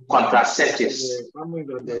on contraceptives.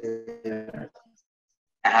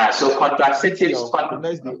 So contraceptives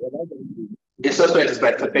is also a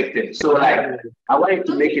specific thing. So like, I want you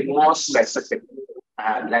to make it more specific.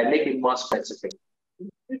 Like make it more specific.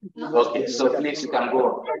 Okay, so please you can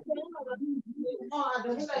go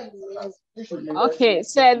on. Okay,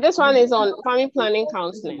 so this one is on family planning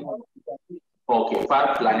counseling. Okay,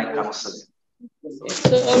 family planning counseling.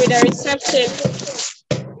 So with the reception,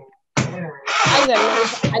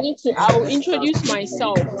 I will introduce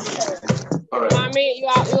myself. All right. Mami, you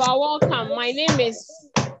are welcome. My name is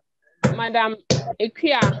Madam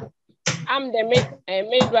Ekuya. I'm the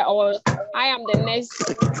midwife, or I am the nurse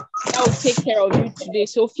that will take care of you today.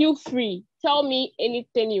 So feel free. Tell me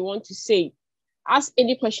anything you want to say. Ask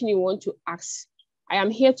any question you want to ask. I am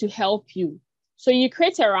here to help you. So you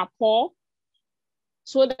create a rapport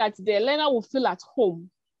so that the learner will feel at home.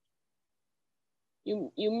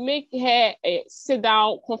 You make her sit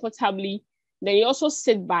down comfortably. Then you also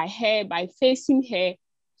sit by her, by facing her.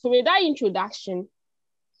 So with that introduction,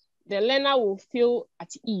 the learner will feel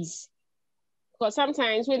at ease. Because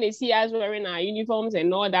sometimes when they see us wearing our uniforms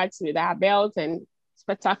and all that with our belts and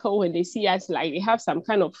spectacle, when they see us, like they have some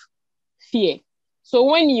kind of fear. So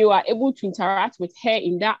when you are able to interact with her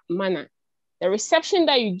in that manner, the reception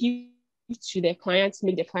that you give to the client,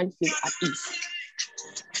 make the client feel at ease.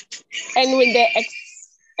 And with the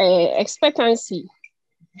expectancy,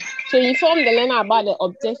 to inform the learner about the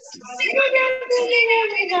objectives.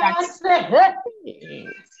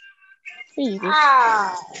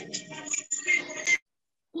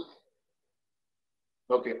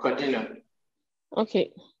 Okay, continue.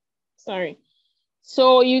 Okay, sorry.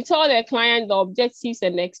 So you tell the client the objectives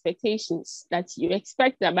and the expectations that you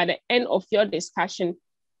expect that by the end of your discussion,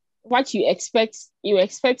 what you expect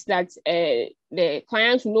that the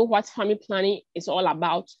client will know what family planning is all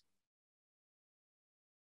about.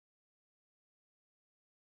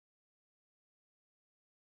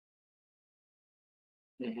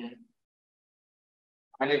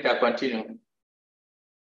 Anita, continue.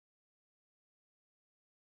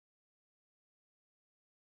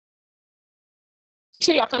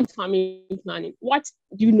 So you account family planning. What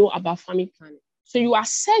do you know about family planning? So you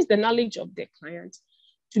assess the knowledge of the client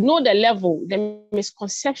to know the level, the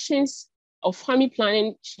misconceptions of family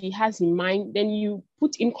planning she has in mind. Then you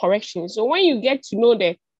put in corrections. So when you get to know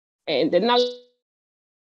the knowledge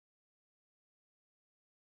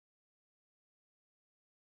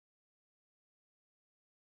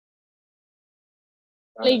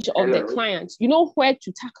of the client, you know where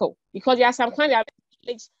to tackle, because there are some clients that have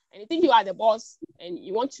knowledge and they think you are the boss and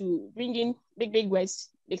you want to bring in big words,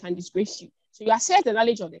 they can disgrace you. So you assess the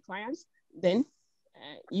knowledge of the client, then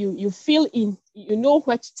you fill in, you know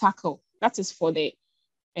where to tackle. That is for the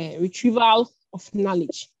retrieval of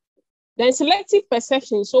knowledge. Then selective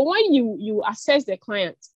perception. So when you assess the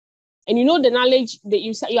client and you know the knowledge that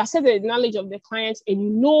you assess the knowledge of the client and you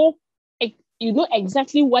know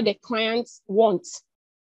exactly what the client wants.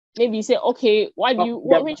 Maybe you say, okay,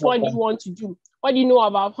 which one do you want to do? What do you know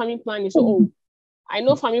about family planning? So, I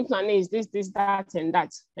know family planning is this, that, and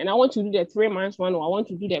that. And I want to do the 3 months one, or I want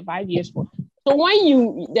to do the 5 years one. So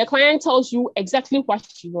when the client tells you exactly what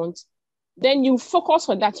she wants, then you focus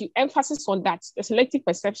on that, you emphasize on that, the selective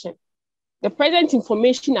perception. The present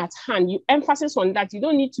information at hand, you emphasize on that. You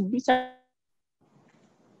don't need to beat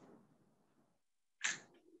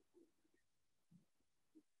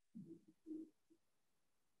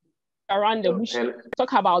around the bush,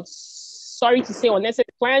 talk about, sorry to say, unnecessary.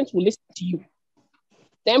 Clients will listen to you.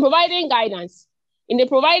 Then providing guidance. In the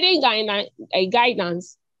providing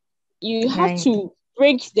guidance, you have to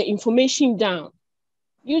break the information down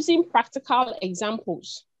using practical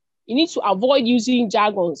examples. You need to avoid using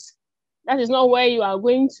jargons. That is not where you are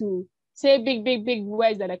going to say big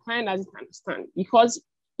words that the client doesn't understand, because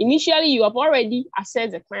initially you have already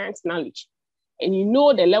assessed the client's knowledge and you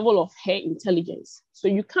know the level of her intelligence. So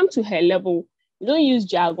you come to her level, you don't use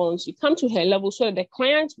jargons, you come to her level so that the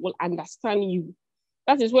client will understand you.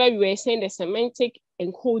 That is where we were saying the semantic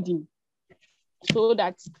encoding, so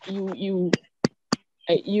that you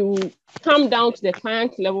come down to the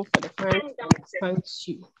client level for the client to understand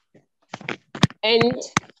you. And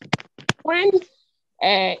when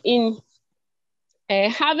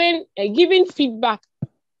giving feedback,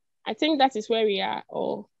 I think that is where we are,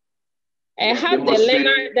 or have the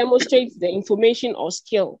learner demonstrate the information or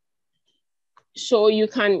skill. So you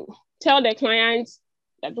can tell the client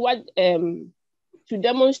that to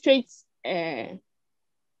demonstrate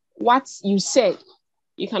what you said.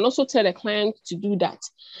 You can also tell the client to do that.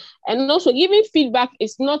 And also giving feedback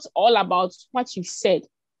is not all about what you said.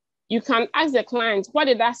 You can ask the client, what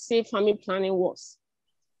did I say family planning was?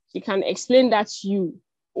 You can explain that to you.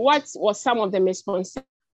 What was some of the misconceptions?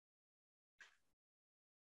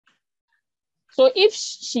 So if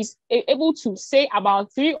she's able to say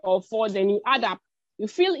about 3 or 4, then you add up, you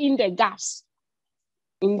fill in the gaps.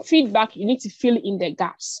 In feedback, you need to fill in the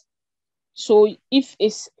gaps. So if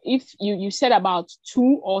you said about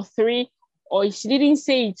 2 or 3, or if she didn't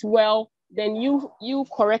say it well, then you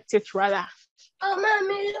correct it rather.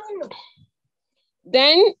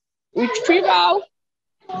 Then retrieval.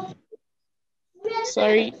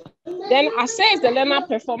 Then assess the learner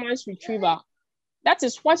performance retrieval. That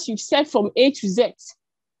is what you said from A to Z.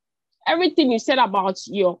 Everything you said about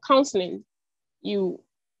your counseling, you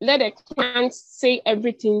let the client say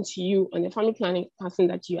everything to you on the family planning person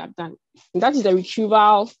that you have done. And that is the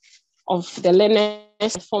retrieval of the learner's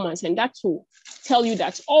performance. And that will tell you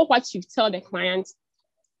that all what you tell the client,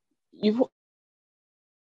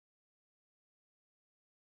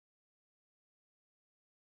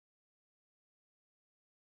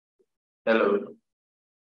 Hello.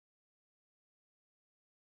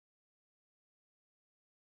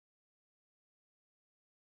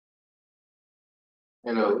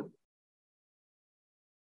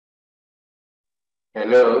 Hello.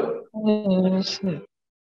 Hello.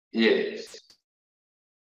 Yes.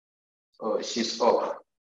 Oh, she's off.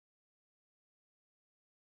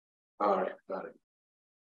 All right, got it.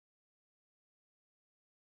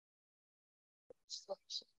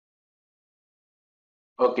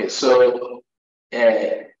 Okay, so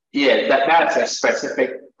yeah, that's a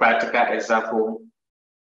specific practical example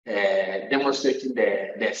demonstrating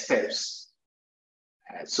the steps.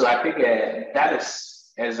 So I think that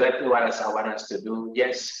is exactly what I want us to do.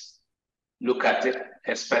 Just look at it,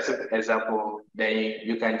 a specific example, then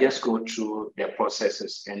you can just go through the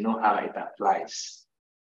processes and know how it applies.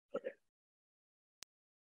 Okay.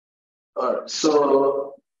 All right,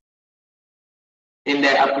 so in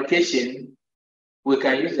the application, we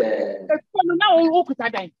can use a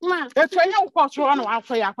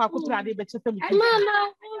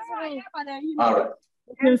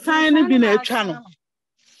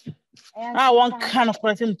all right. One kind of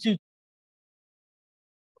person too.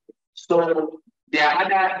 So there are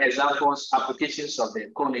other examples, applications of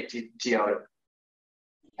the cognitive theory.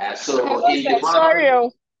 So in the sorry,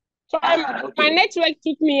 okay. my network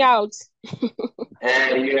kicked me out.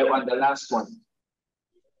 You're on the last one.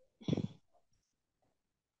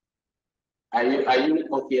 Are you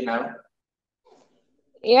okay now?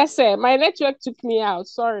 Yes, sir. My network took me out.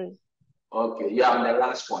 Sorry. Okay, you're on the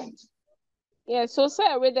last point. Yeah, so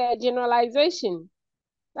sir, with the generalization,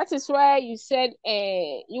 that is where you said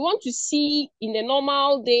you want to see in the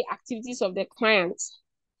normal day activities of the client.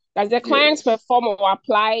 Does the client perform or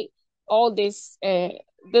apply all this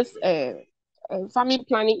family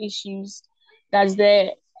planning issues? Does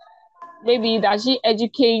she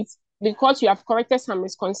educate, because you have corrected some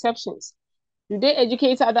misconceptions? Do they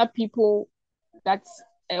educate other people that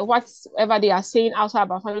whatever they are saying outside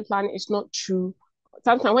about family planning is not true?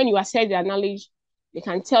 Sometimes when you assess their knowledge, they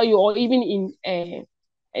can tell you, or even in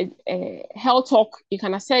health talk, you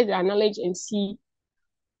can assess their knowledge and see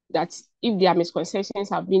that if their misconceptions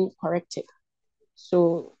have been corrected.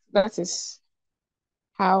 So that is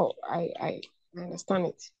how I understand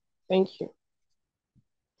it. Thank you.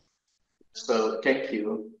 So thank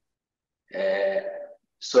you.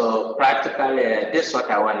 So practically, this is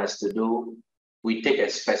what I want us to do. We take a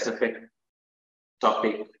specific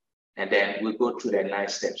topic and then we go through the 9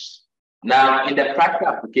 steps. Now, in the practical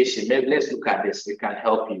application, maybe let's look at this. It can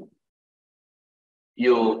help you.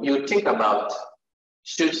 You think about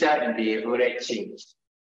social and behavioral change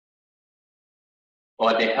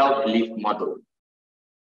or the health belief model.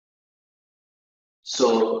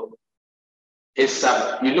 So it's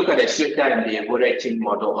you look at the social and behavioral change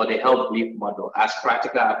model or the health belief model as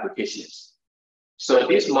practical applications. So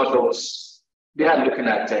these models, they are looking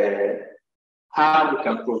at how we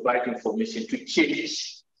can provide information to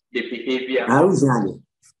change the behavior of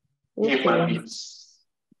human beings.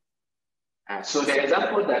 So the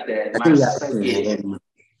example that my sister gave.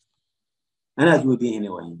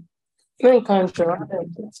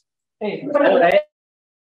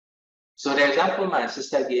 So the example my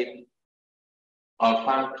sister gave on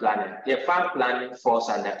farm planning, the farm planning falls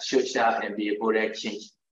under social and behavioral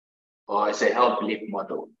change, or it's a health belief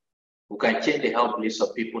model. We can change the health beliefs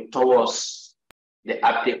of people towards the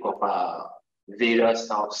uptake of various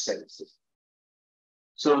health services.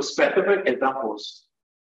 So specific examples,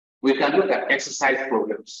 we can look at exercise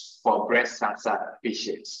programs for breast cancer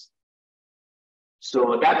patients.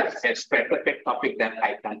 So that is a specific topic that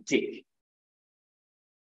I can take.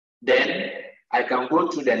 Then I can go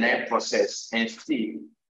through the 9 process and see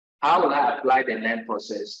how will I apply the 9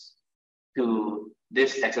 process to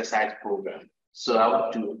this exercise program. So I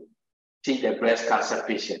want to teach the breast cancer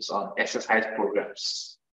patients on exercise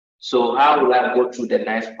programs. So how will I go through the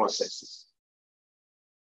 9 processes?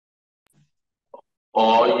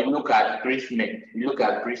 Or you look at bereavement.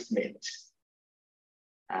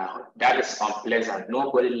 That is unpleasant.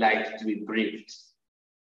 Nobody likes to be bereaved.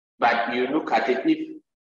 But you look at it,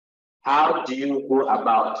 how do you go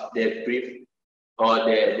about the grief or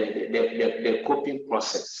the coping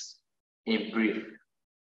process in grief?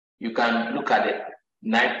 You can look at the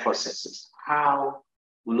 9 processes. How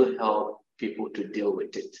will you help people to deal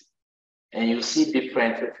with it? And you see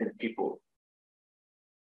differences in people.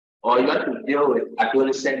 Or you have to deal with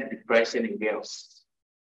adolescent depression in girls.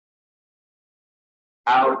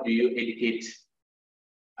 How do you educate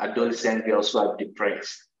adolescent girls who are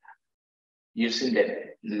depressed? Using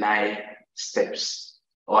the 9 steps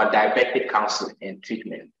or diabetic counseling and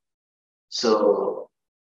treatment. So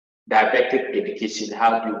diabetic education,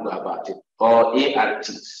 how do you go about it? Or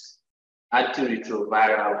ARTs,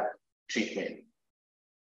 antiretroviral treatment.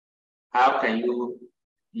 How can you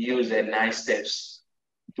use the 9 steps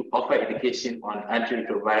to offer education on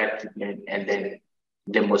antiretroviral treatment and then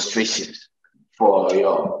demonstrations for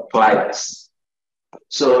your clients?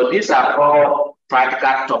 So these are all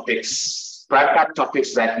practical topics practical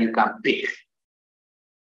topics that you can pick.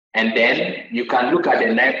 And then you can look at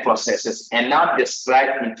the 9 processes and now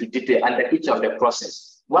describe into detail under each of the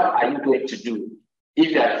process. What are you going to do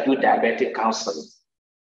if you are to do diabetic counseling?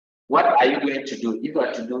 What are you going to do if you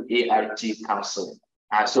are to do ART counseling?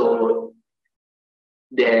 And so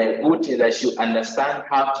the good thing is that you understand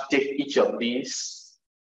how to take each of these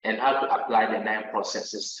and how to apply the 9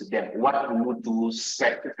 processes to them. What we will do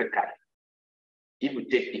specifically if we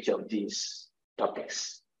take each of these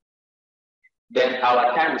topics. Then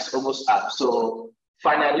our time is almost up. So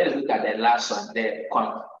finally, let's look at the last one, the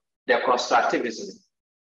constructivism.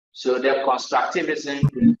 So the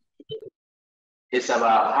constructivism is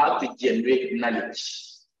about how to generate knowledge.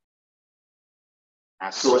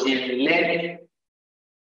 And so in learning,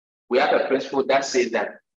 we have a principle that says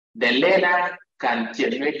that the learner can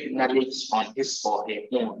generate knowledge on his or her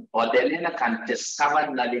own, or the learner can discover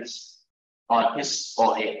knowledge on his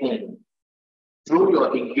or her own through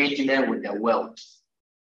your engagement with the world.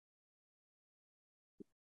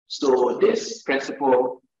 So this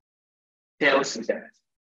principle tells you that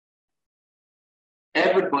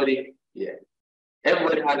everybody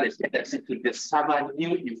has a tendency to discover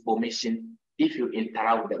new information if you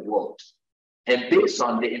interact with the world. And based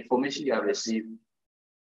on the information you have received,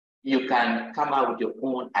 you can come out with your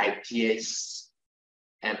own ideas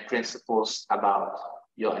and principles about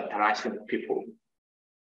your interaction with people.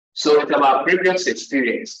 So it's about previous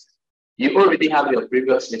experience. You already have your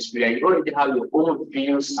previous experience. You already have your own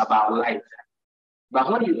views about life.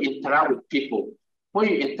 But when you interact with people, when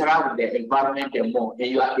you interact with the environment more,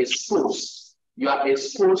 and you are exposed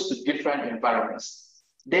to different environments,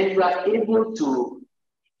 then you are able to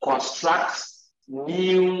construct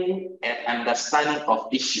new understanding of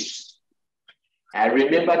issues. I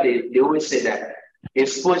remember they always say that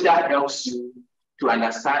exposure helps you to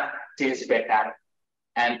understand things better,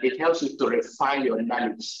 and it helps you to refine your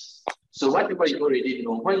knowledge. So whatever you already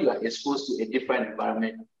know, when you are exposed to a different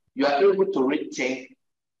environment, you are able to rethink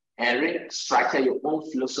and restructure your own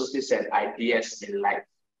philosophies and ideas in life.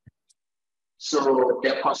 So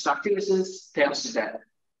the constructivism tells you that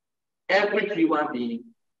every human being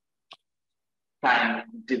can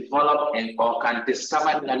develop or can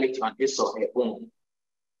discover knowledge on his or her own.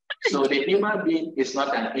 So the human being is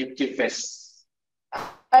not an empty vessel.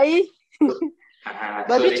 So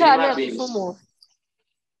the human being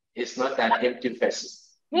is not an empty vessel.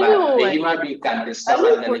 But the human being can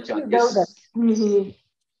discover knowledge on his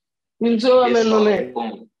or her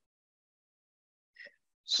own.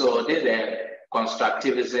 So this is a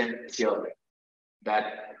constructivism theory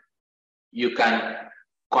that you can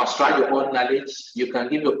construct your own knowledge, you can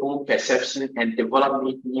give your own perception and develop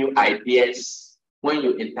new ideas when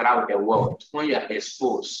you interact with the world, when you are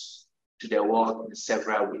exposed to the world in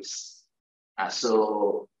several ways. And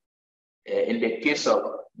so in the case of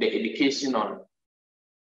the education on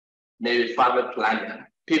maybe family planning,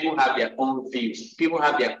 people have their own views, people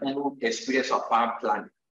have their own experience of family planning.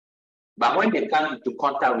 But when they come into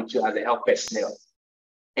contact with you as a health personnel,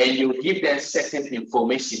 and you give them certain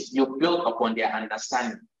information, you build upon their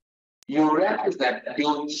understanding, you realize that they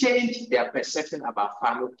will change their perception about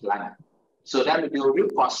family planning. So that they will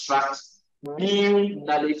reconstruct new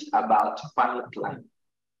knowledge about family planning.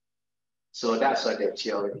 So that's what the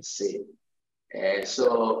theory is saying.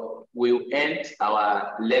 So we'll end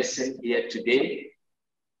our lesson here today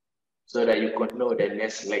so that you can know the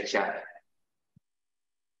next lecture.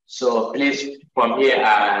 So please, from here,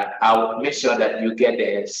 I'll make sure that you get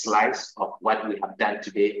the slides of what we have done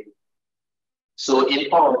today. So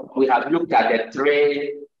in all, we have looked at the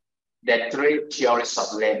three theories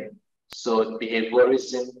of learning. So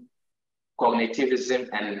behaviorism, cognitivism,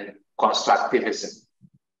 and constructivism.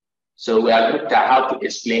 So we have looked at how to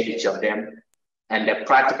explain each of them and the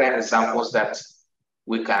practical examples that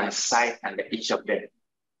we can cite under each of them.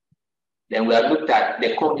 Then we have looked at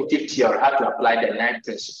the cognitive theory, how to apply the 9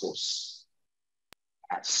 principles.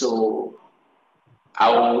 So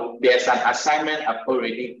there's an assignment I've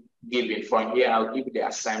already given. From here, I'll give you the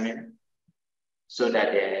assignment so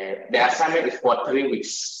that the assignment is for 3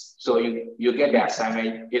 weeks. So you get the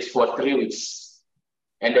assignment, it's for 3 weeks.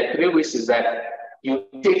 And the 3 weeks is that you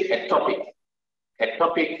take a topic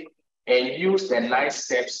and use the 9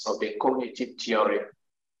 steps of the cognitive theory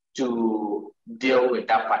to deal with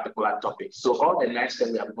that particular topic. So all the 9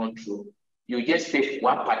 steps we have gone through, you just take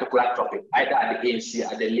one particular topic, either at the ANC,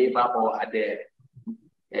 at the labor, or at the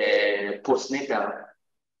postnatal.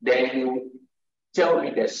 Then you tell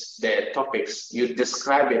me the topics, you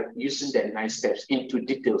describe it using the 9 steps into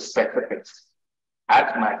detailed specifics,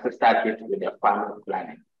 as my sister did with the family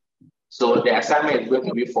planning. So the assignment is going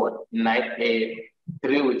to be for 3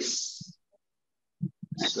 weeks.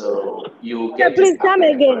 So you get Please to come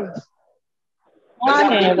apply again. for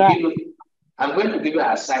it. I'm going to give you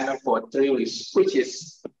an assignment for 3 weeks, which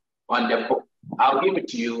is on the book. I'll give it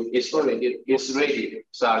to you. It's ready.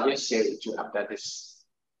 So I'll just share it with you after this.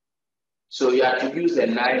 So you have to use the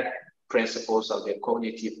 9 principles of the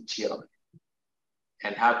cognitive theory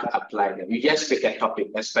and how to apply them. You just pick a topic,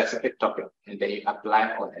 a specific topic, and then you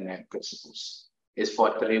apply all the 9 principles. It's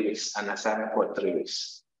for 3 weeks, an assignment for 3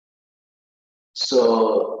 weeks.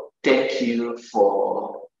 So thank you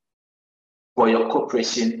for your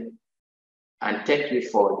cooperation, and thank you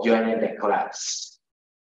for joining the class.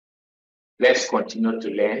 Let's continue to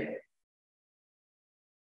learn.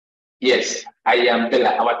 Yes, I am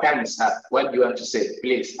Bella. Our time is up. What do you want to say?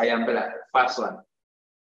 Please, I am Bella. First one.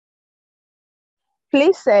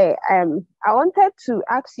 Please say, I wanted to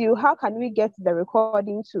ask you, how can we get the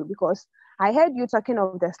recording too? Because I heard you talking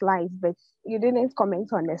of the slides, but you didn't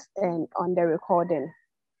comment on this and on the recording.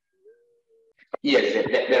 Yes,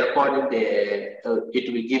 the recording, it will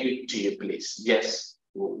give it to you, please. Yes,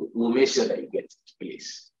 we'll make sure that you get it,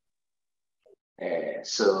 please.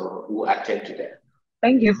 So we'll attend to that.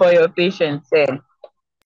 Thank you for your patience, sir.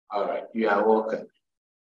 All right, you are welcome.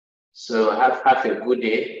 So have a good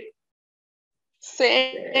day.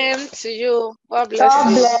 Same to you. God bless God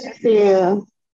you. bless you.